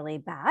necessarily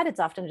bad. It's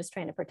often just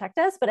trying to protect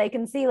us. But I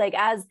can see, like,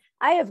 as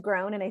I have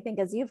grown, and I think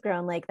as you've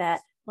grown, like that,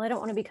 well, I don't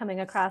want to be coming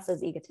across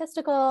as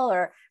egotistical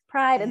or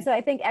pride. And yeah, so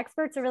I think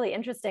expert's a really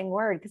interesting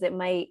word because it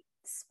might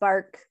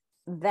spark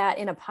that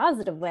in a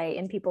positive way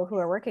in people who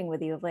are working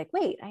with you of like,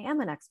 wait, I am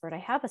an expert. I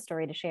have a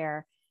story to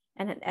share.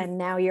 And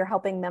now you're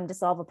helping them to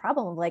solve a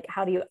problem of like,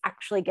 how do you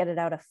actually get it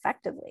out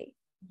effectively?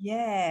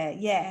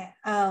 yeah.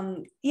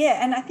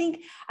 And I think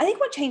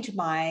what changed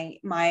my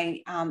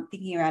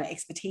thinking around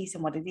expertise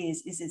and what it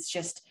is it's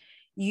just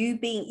you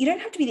don't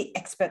have to be the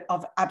expert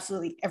of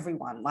absolutely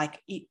everyone, like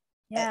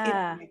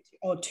Yeah.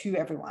 or to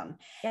everyone.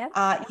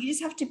 Yeah. You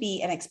just have to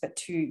be an expert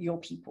to your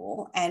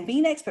people, and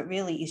being an expert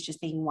really is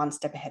just being one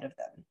step ahead of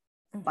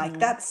them. Like Mm-hmm.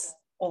 that's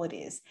all it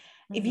is.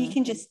 If you Mm-hmm.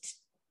 can just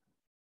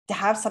to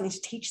have something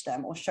to teach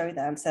them or show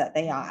them so that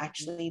they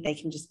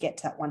can just get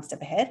to that one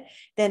step ahead,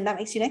 then that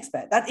makes you an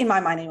expert. That's in my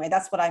mind anyway.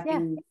 That's what I've Yeah.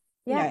 been,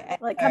 Yeah.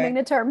 and Like so coming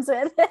to terms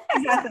with.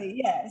 exactly,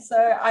 yeah. So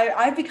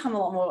I've become a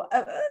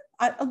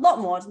lot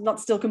more, not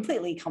still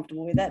completely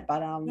comfortable with it,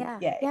 but Yeah.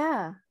 yeah,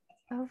 Yeah.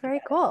 Oh,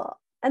 very cool.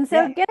 And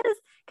so yeah,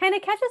 kind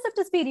of catch us up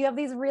to speed. You have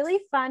these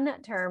really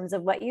fun terms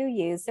of what you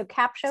use. So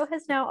CapShow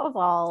has now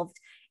evolved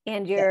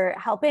and yeah, you're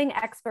helping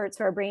experts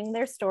who are bringing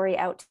their story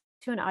out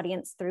to an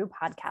audience through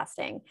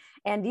podcasting.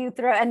 And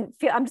I'm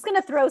just going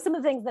to throw some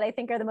of the things that I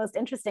think are the most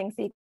interesting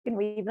so you can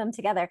weave them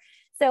together.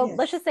 So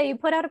let's yes, just say you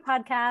put out a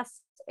podcast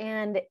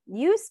and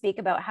you speak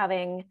about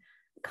having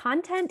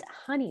content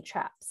honey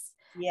traps.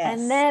 And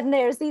yes, then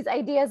there's these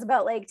ideas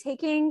about like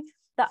taking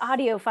the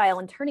audio file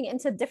and turning it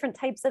into different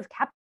types of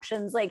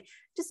captions. Like,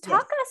 just yes.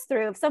 talk us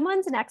through, if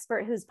someone's an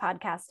expert who's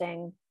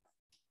podcasting,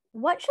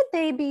 what should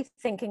they be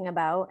thinking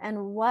about?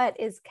 And what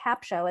is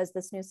CapShow as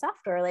this new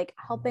software, like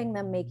helping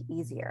them make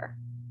easier?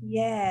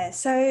 Yeah.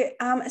 So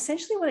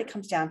essentially what it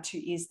comes down to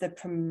is the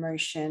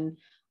promotion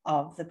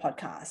of the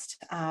podcast,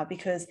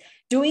 because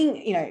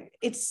doing,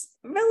 it's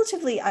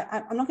relatively,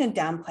 I'm not going to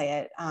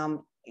downplay it,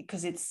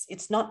 because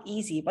it's not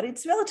easy, but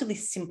it's relatively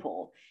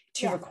simple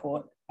to Yeah.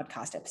 record a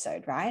podcast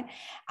episode, right?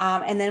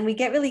 And then we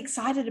get really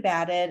excited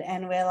about it,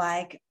 and we're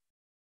like,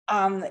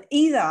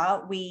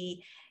 either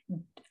we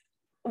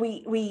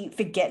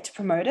forget to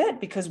promote it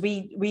because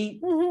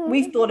we've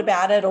thought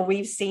about it, or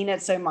we've seen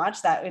it so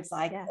much that it's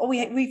like, Yeah. or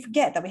we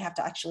forget that we have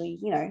to actually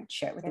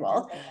share it with the Get it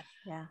world, out there.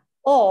 Yeah.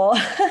 or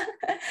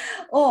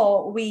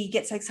or we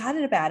get so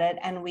excited about it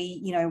and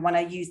we want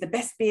to use the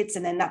best bits,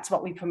 and then that's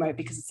what we promote,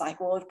 because it's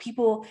like, well, if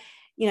people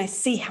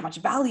see how much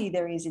value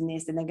there is in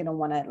this, then they're going to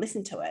want to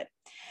listen to it.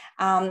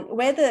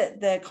 Where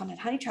the content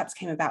honey traps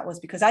came about was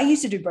because I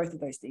used to do both of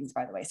those things,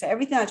 by the way. So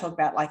everything I talk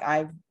about, like,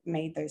 I've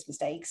made those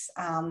mistakes,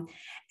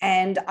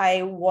 and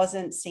I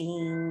wasn't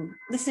seeing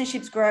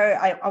listenerships grow.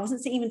 I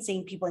wasn't even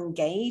seeing people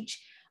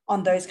engage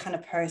on those kind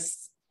of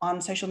posts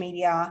on social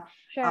media. I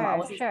Sure.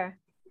 wasn't Sure.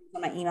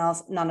 on my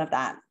emails, none of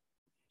that.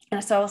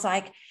 And so I was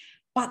like,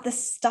 but the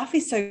stuff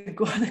is so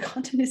good, the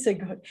content is so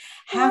good.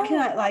 How can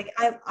Right. I, like,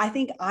 I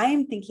think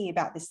I'm thinking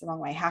about this the wrong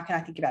way. How can I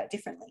think about it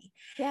differently?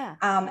 Yeah.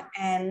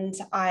 And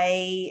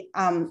I,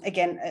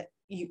 again,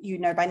 you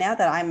know by now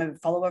that I'm a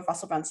follower of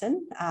Russell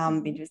Brunson,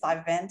 been to his live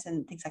events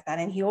and things like that.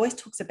 And he always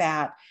talks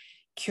about,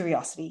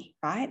 curiosity,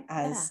 right?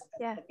 As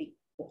Yeah. a big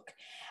book.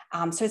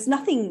 So it's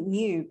nothing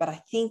new, but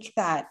I think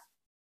that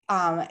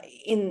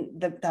in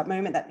that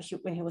moment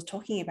when he was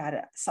talking about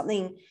it,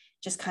 something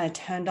just kind of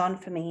turned on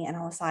for me. And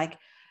I was like,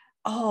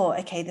 oh,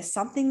 okay, there's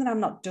something that I'm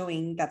not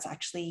doing that's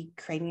actually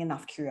creating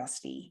enough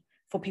curiosity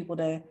for people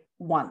to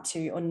want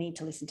to or need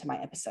to listen to my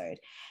episode.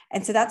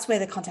 And so that's where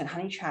the Content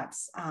Honey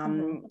Traps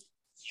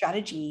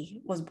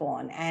strategy was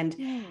born. And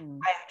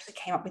I actually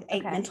came up with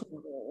 8 mental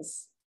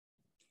models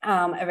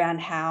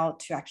around how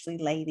to actually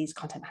lay these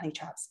content honey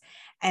traps,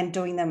 and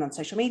doing them on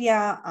social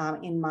media,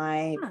 in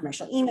my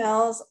promotional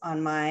emails,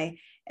 on my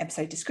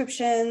episode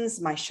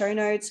descriptions, my show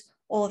notes,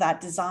 all of that,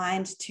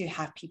 designed to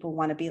have people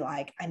want to be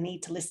like, I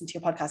need to listen to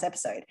your podcast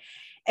episode.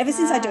 Ever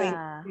since I've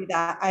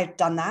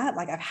done that,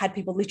 like I've had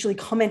people literally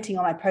commenting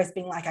on my post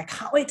being like, I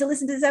can't wait to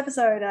listen to this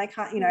episode, and I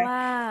can't,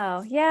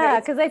 Wow. Yeah.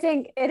 Because I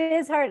think it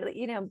is hard,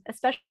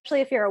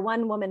 especially if you're a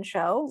one-woman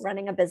show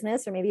running a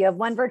business, or maybe you have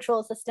one virtual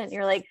assistant,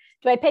 you're like,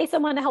 do I pay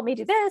someone to help me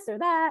do this or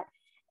that?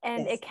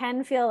 And it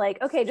can feel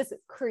like, okay, just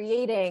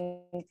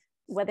creating,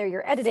 whether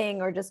you're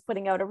editing or just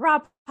putting out a raw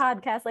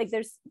podcast, like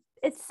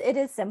it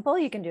is simple.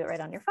 You can do it right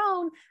on your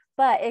phone,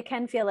 but it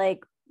can feel like,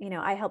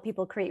 I help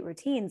people create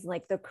routines,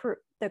 like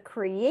the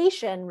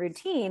creation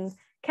routine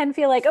can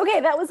feel like, okay,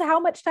 that was how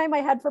much time I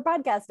had for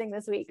podcasting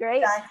this week,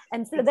 right?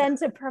 And so then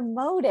to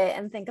promote it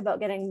and think about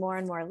getting more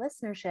and more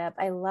listenership,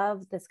 I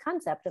love this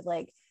concept of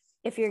like,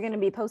 if you're going to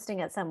be posting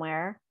it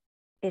somewhere,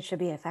 it should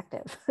be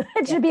effective.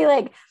 It should be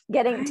like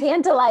getting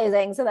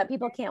tantalizing so that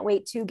people can't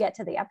wait to get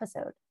to the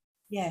episode.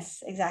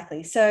 Yes,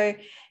 exactly. So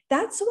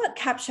that's what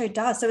Capsho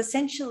does. So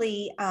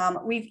essentially,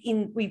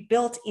 we've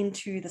built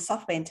into the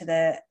software, into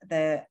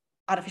the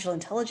artificial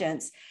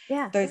intelligence,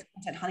 those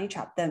content honey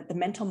trap, the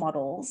mental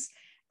models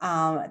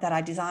that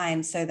I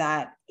designed, so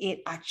that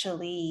it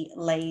actually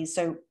lays.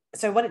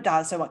 So what it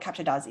does, so what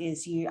Capsho does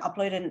is you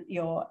upload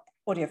your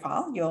audio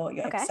file, your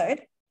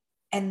episode,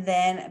 and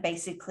then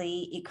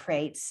basically it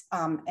creates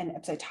an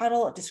episode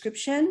title,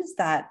 descriptions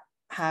that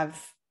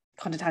have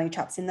content honey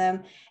traps in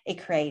them. It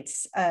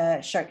creates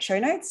show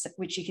notes,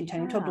 which you can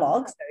turn into a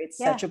blog, so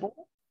it's searchable.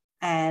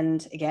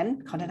 And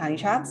again, content honey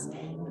traps,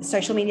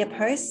 social media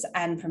posts,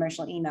 and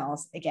promotional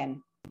emails.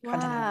 Again,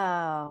 content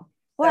honey.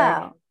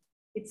 Wow.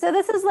 So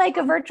this is like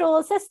a virtual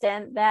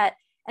assistant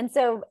and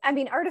so, I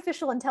mean,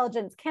 artificial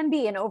intelligence can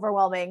be an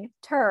overwhelming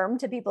term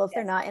to people if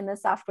they're not in the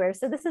software.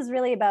 So this is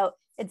really about,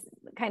 it's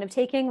kind of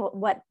taking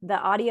what the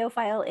audio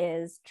file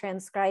is,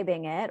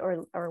 transcribing it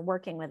or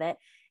working with it,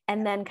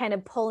 and then kind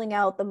of pulling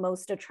out the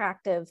most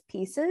attractive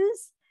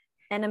pieces.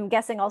 And I'm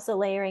guessing also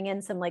layering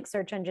in some like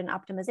search engine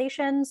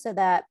optimization so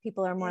that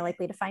people are more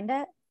likely to find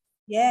it.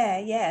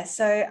 Yeah.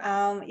 So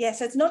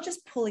so it's not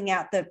just pulling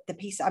out the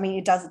piece. I mean,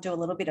 it does do a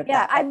little bit of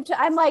that.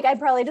 I'm like, I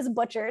probably just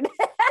butchered.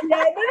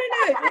 No.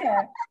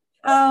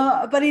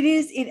 But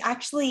it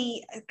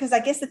actually, because I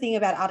guess the thing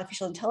about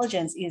artificial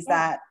intelligence is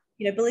that,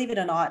 believe it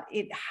or not,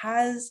 it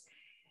has,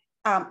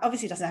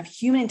 obviously it doesn't have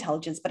human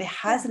intelligence, but it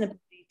has an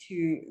ability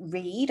to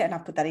read, and I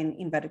put that in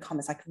inverted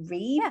commas, like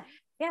read,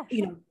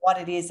 what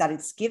it is that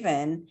it's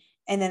given,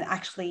 and then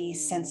actually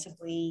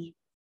sensibly,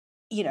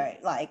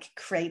 like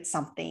create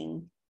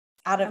something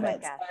out of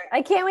it. So,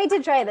 I can't wait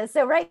to try this.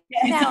 So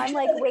now I'm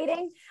like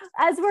waiting,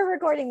 as we're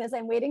recording this,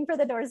 I'm waiting for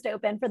the doors to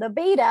open for the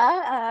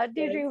beta.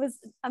 Deirdre was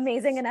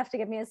amazing enough to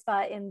give me a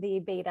spot in the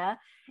beta.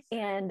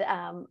 And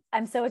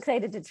I'm so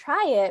excited to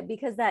try it,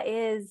 because that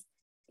is,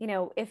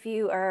 if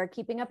you are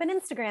keeping up an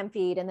Instagram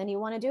feed and then you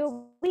want to do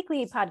a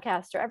weekly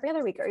podcast or every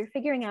other week, or you're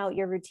figuring out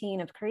your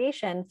routine of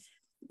creation,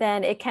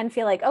 then it can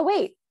feel like, oh,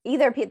 wait,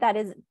 either that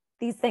is,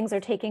 these things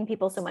are taking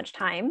people so much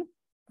time.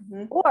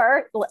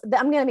 Or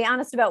I'm going to be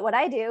honest about what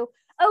I do.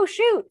 Oh,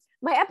 shoot,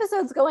 my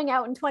episode's going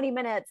out in 20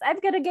 minutes.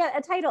 I've got to get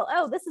a title.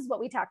 Oh, this is what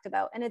we talked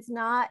about. And it's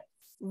not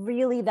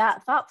really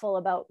that thoughtful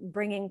about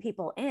bringing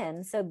people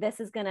in. So this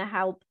is going to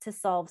help to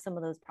solve some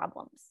of those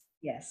problems.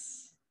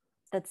 Yes.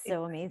 That's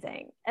so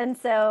amazing. And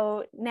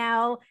so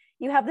now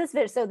you have this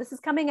video. So this is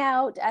coming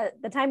out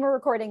at the time we're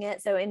recording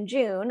it. So in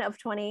June of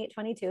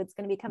 2022, it's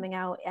going to be coming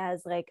out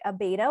as like a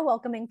beta,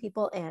 welcoming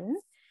people in.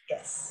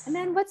 Yes. And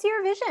then what's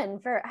your vision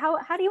for how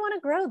do you want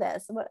to grow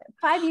this?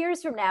 5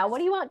 years from now, what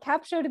do you want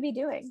Capsho to be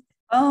doing?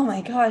 Oh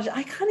my gosh,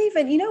 I can't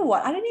even,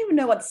 I don't even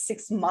know what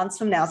 6 months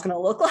from now is going to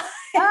look like.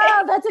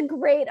 Oh, that's a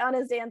great,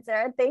 honest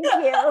answer. Thank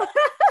you.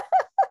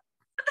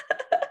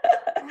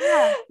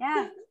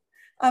 Yeah.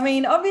 I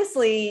mean,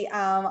 obviously,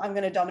 I'm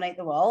going to dominate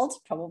the world,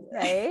 probably.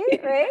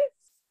 Right.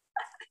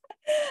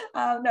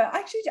 No,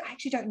 I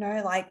actually don't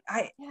know. Like,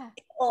 in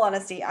all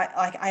honesty,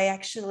 I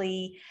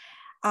actually,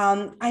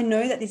 I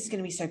know that this is going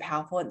to be so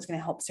powerful and it's going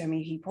to help so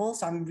many people.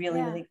 So I'm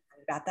really, really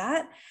excited about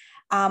that.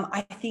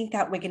 I think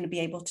that we're going to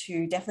be able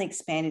to definitely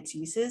expand its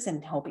uses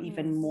and help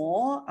even Mm.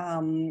 more.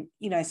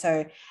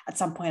 So at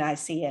some point I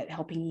see it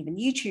helping even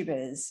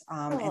YouTubers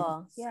and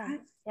Cool. Yeah.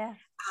 Yeah.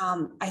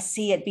 I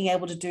see it being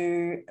able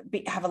to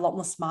have a lot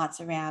more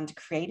smarts around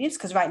creatives,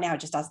 because right now it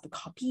just does the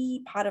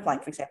copy part of,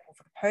 like, for example,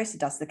 for the post, it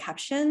does the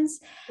captions.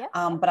 Yep.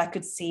 But I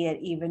could see it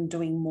even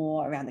doing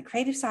more around the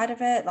creative side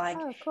of it. Like,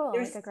 Oh, cool.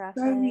 there's Like a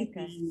so many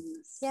graphic or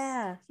things.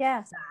 yeah.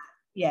 Yeah.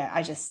 Yeah,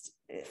 it's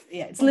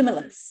Well,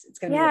 limitless. It's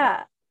going to be limitless.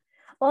 yeah.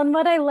 Well, and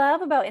what I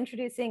love about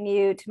introducing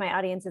you to my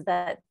audience is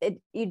that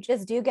you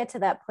just do get to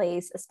that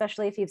place,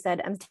 especially if you've said,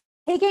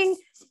 taking,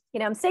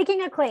 I'm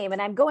staking a claim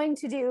and I'm going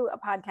to do a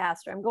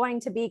podcast, or I'm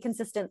going to be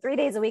consistent 3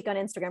 days a week on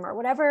Instagram, or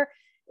whatever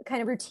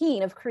kind of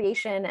routine of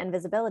creation and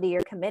visibility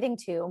you're committing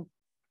to.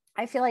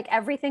 I feel like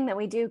everything that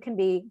we do can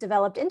be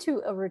developed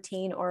into a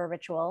routine or a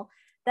ritual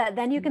that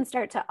then you can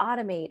start to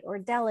automate or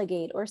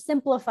delegate or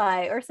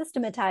simplify or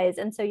systematize.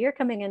 And so you're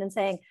coming in and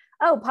saying,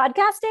 oh,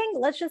 podcasting,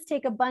 let's just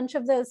take a bunch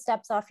of those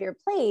steps off your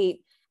plate.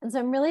 And so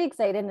I'm really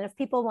excited. And if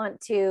people want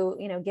to,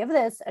 give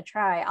this a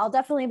try, I'll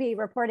definitely be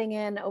reporting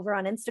in over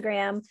on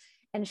Instagram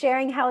and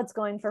sharing how it's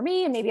going for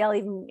me. And maybe I'll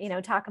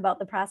even, talk about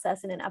the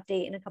process in an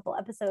update in a couple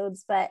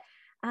episodes. But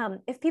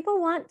if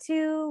people want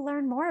to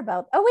learn more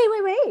about,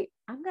 wait,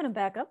 I'm going to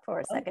back up for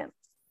a second.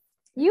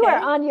 You are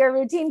on your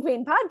Routine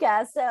Queen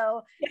podcast,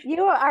 so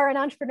you are an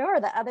entrepreneur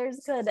that others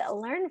could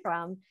learn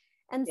from.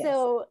 And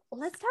so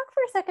let's talk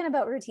for a second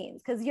about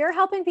routines, because you're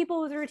helping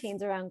people with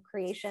routines around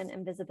creation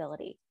and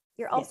visibility.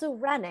 You're also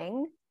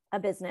running a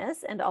business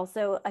and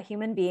also a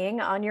human being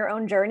on your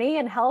own journey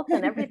and health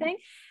and everything.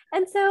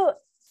 And so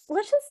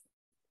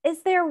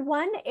is there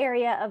one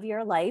area of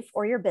your life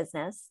or your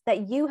business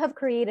that you have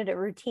created a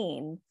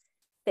routine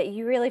that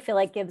you really feel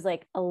like gives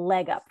like a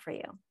leg up for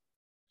you?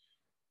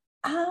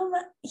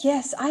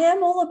 Yes, I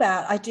am all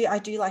about, I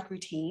do like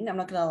routine. I'm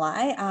not going to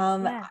lie.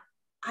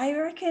 I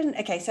reckon,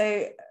 okay,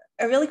 so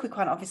a really quick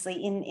one, obviously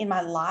in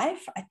my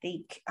life, I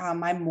think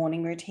my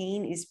morning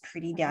routine is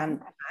pretty down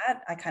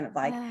pat. I kind of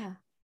like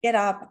get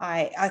up.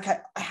 I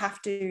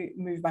have to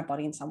move my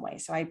body in some way.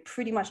 So I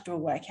pretty much do a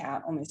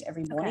workout almost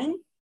every morning.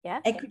 Yeah.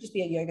 It could just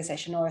be a yoga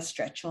session or a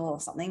stretch or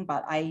something,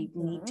 but I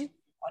need to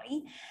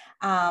body,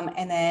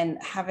 and then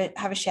have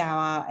a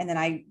shower, and then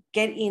I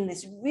get in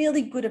this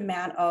really good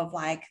amount of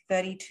like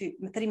 30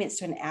 minutes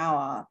to an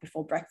hour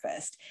before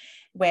breakfast,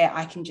 where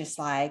I can just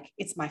like,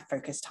 it's my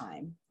focus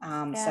time.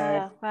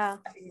 So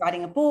I've been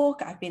writing a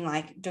book, I've been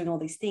like doing all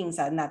these things,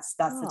 and that's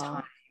the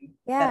time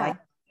that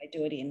I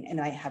do it in,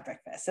 and I have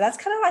breakfast. So that's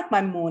kind of like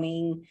my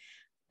morning.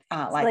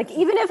 Like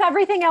even if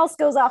everything else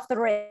goes off the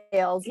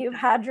rails, you've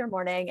had your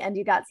morning and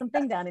you got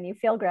something done and you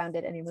feel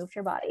grounded and you moved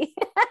your body.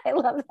 I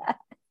love that.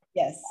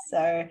 Yes.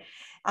 So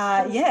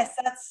yes,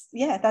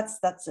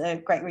 that's a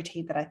great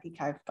routine that I think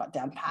I've got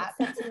down pat.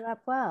 It sets you up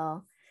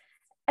well.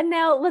 And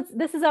now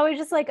this is always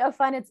just like a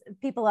fun, it's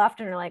people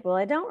often are like, well,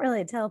 I don't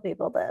really tell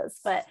people this,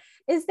 but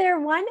is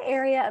there one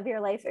area of your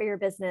life or your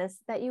business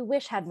that you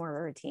wish had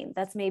more routine?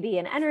 That's maybe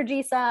an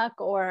energy suck,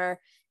 or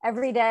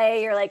every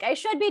day you're like, I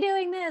should be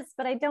doing this,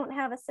 but I don't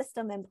have a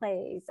system in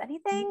place.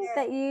 Anything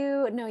that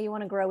you know you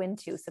want to grow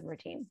into some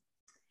routine?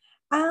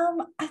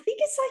 I think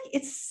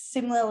it's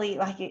similarly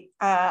like it.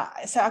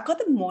 So I've got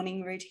the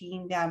morning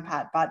routine down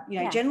pat, but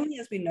generally,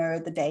 as we know,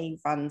 the day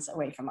runs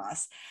away from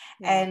us,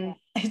 and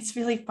it's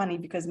really funny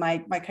because my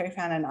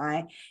co-founder and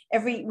I,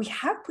 we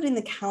have put in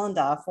the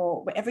calendar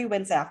for every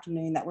Wednesday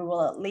afternoon that we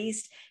will at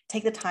least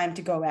take the time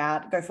to go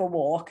out, go for a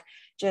walk,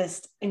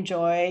 just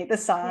enjoy the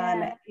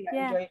sun,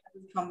 enjoy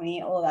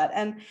company, all of that.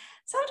 And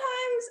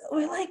sometimes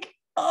we're like,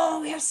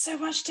 oh, we have so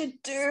much to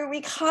do, we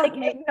can't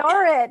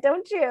ignore it,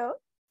 don't you?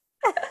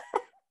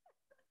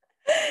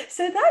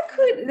 So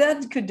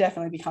that could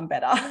definitely become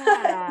better.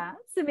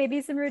 So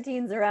maybe some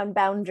routines around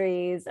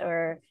boundaries,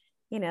 or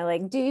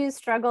like, do you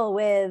struggle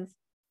with,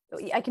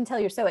 I can tell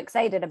you're so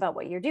excited about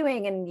what you're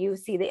doing and you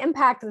see the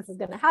impact this is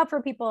going to have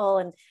for people,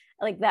 and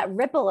like that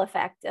ripple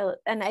effect.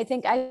 And I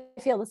think I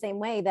feel the same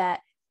way,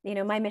 that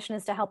my mission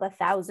is to help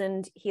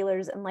 1,000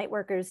 healers and light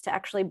workers to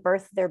actually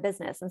birth their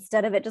business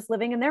instead of it just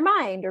living in their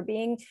mind or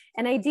being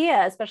an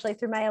idea. Especially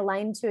through my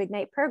Align to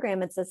Ignite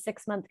program, it's a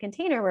 6-month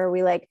container where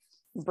we like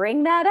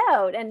bring that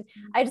out. And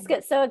I just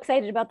get so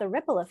excited about the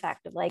ripple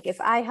effect of like,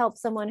 if I help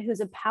someone who's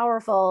a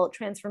powerful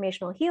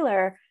transformational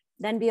healer,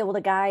 then be able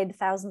to guide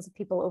thousands of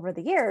people over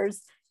the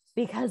years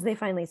because they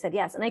finally said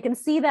yes. And I can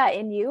see that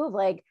in you, of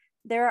like,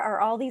 there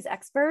are all these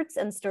experts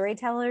and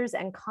storytellers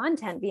and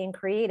content being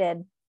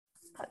created,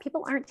 but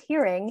people aren't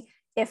hearing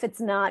if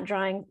it's not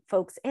drawing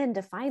folks in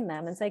to find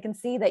them. And so I can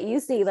see that you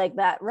see like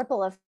that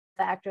ripple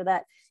effect, or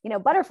that,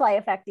 butterfly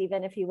effect,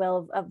 even, if you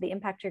will, of the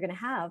impact you're going to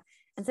have.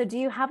 And so do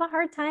you have a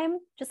hard time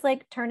just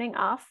like turning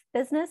off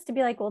business to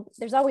be like, well,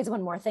 there's always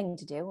one more thing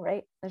to do,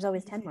 right? There's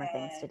always 10 more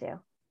things to do.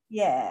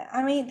 Yeah.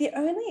 I mean,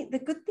 the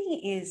good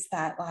thing is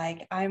that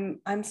like, I'm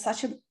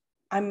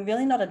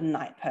really not a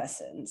night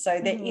person.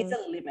 So there is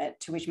a limit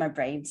to which my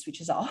brain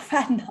switches off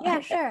at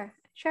night. Yeah,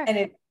 sure. And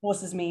it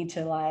forces me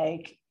to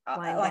like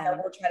wind like I down.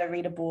 will try to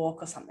read a book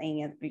or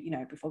something,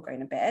 before going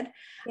to bed.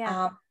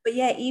 Yeah. But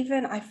yeah,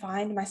 even I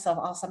find myself,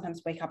 I'll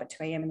sometimes wake up at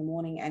 2 a.m. in the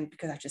morning, and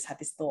because I've just had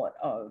this thought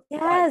of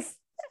like, Yes.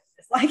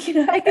 it's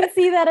like, I can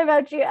see that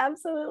about you.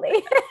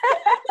 Absolutely.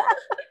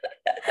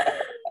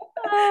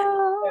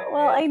 Oh,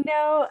 well, I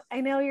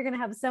know you're going to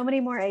have so many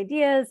more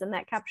ideas and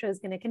that CAPTCHA is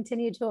going to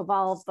continue to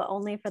evolve, but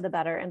only for the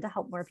better and to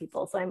help more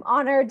people. So I'm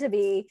honored to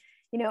be,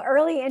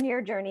 early in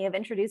your journey of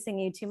introducing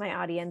you to my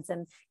audience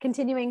and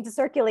continuing to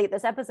circulate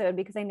this episode,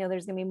 because I know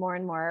there's going to be more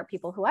and more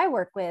people who I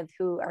work with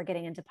who are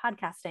getting into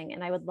podcasting,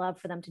 and I would love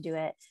for them to do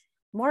it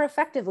more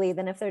effectively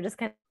than if they're just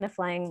kind of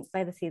flying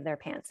by the seat of their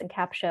pants. And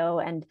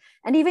CAPTCHA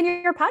and even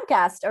your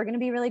podcast are going to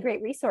be really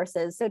great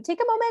resources. So take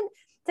a moment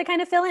to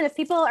kind of fill in if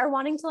people are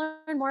wanting to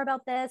learn more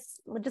about this.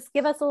 Just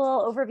give us a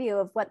little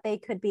overview of what they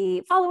could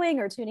be following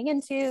or tuning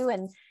into,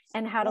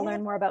 and how to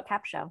learn more about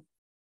CAPTCHA.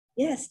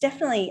 Yes,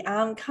 definitely.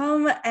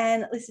 Come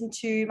and listen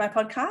to my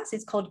podcast.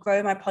 It's called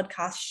Grow My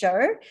Podcast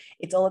Show.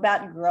 It's all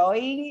about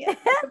growing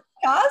the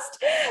podcast.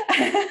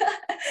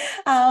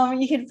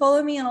 You can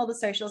follow me on all the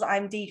socials.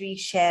 I'm Deidre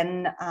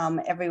Shen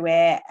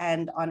everywhere.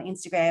 And on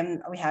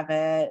Instagram, we have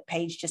a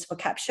page just for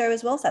CAPTCHA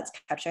as well. So that's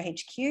CAPTCHA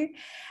HQ.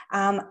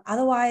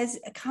 Otherwise,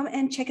 come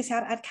and check us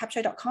out at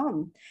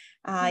captcha.com.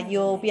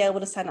 You'll be able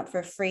to sign up for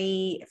a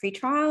free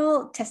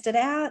trial, test it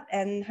out,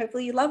 and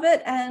hopefully you love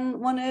it and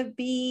want to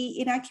be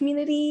in our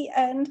community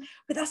and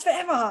with us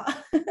forever.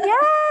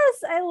 Yes,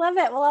 I love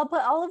it. Well, I'll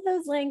put all of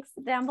those links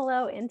down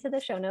below into the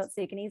show notes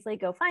so you can easily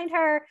go find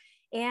her.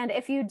 And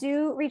if you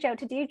do reach out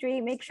to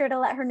Deidre, make sure to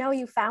let her know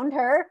you found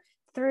her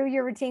through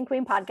your Routine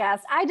Queen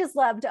podcast. I just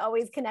love to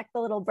always connect the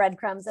little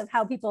breadcrumbs of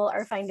how people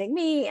are finding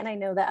me. And I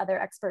know that other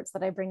experts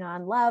that I bring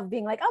on love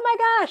being like, oh my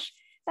gosh,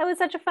 that was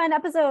such a fun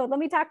episode. Let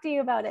me talk to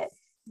you about it.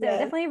 So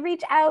definitely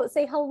reach out,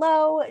 say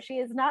hello. She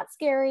is not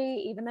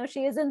scary, even though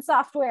she is in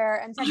software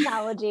and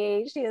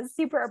technology. She is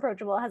super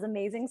approachable, has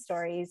amazing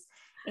stories.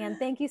 And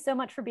thank you so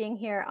much for being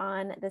here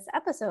on this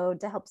episode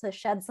to help to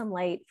shed some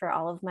light for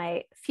all of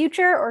my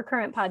future or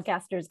current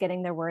podcasters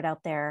getting their word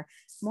out there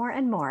more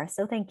and more.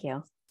 So thank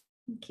you.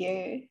 Thank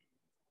you.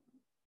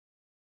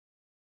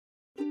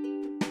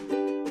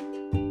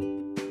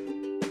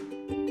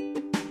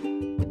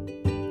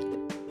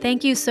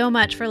 Thank you so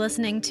much for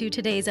listening to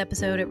today's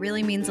episode. It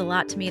really means a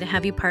lot to me to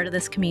have you part of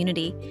this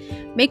community.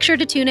 Make sure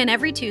to tune in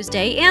every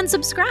Tuesday and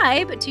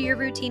subscribe to your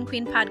Routine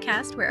Queen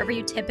podcast wherever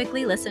you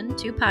typically listen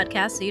to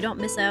podcasts so you don't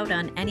miss out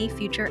on any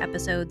future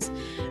episodes.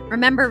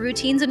 Remember,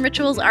 routines and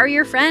rituals are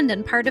your friend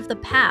and part of the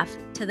path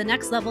to the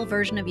next level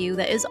version of you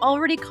that is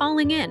already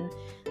calling in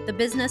the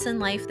business and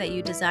life that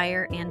you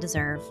desire and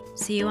deserve.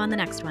 See you on the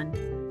next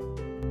one.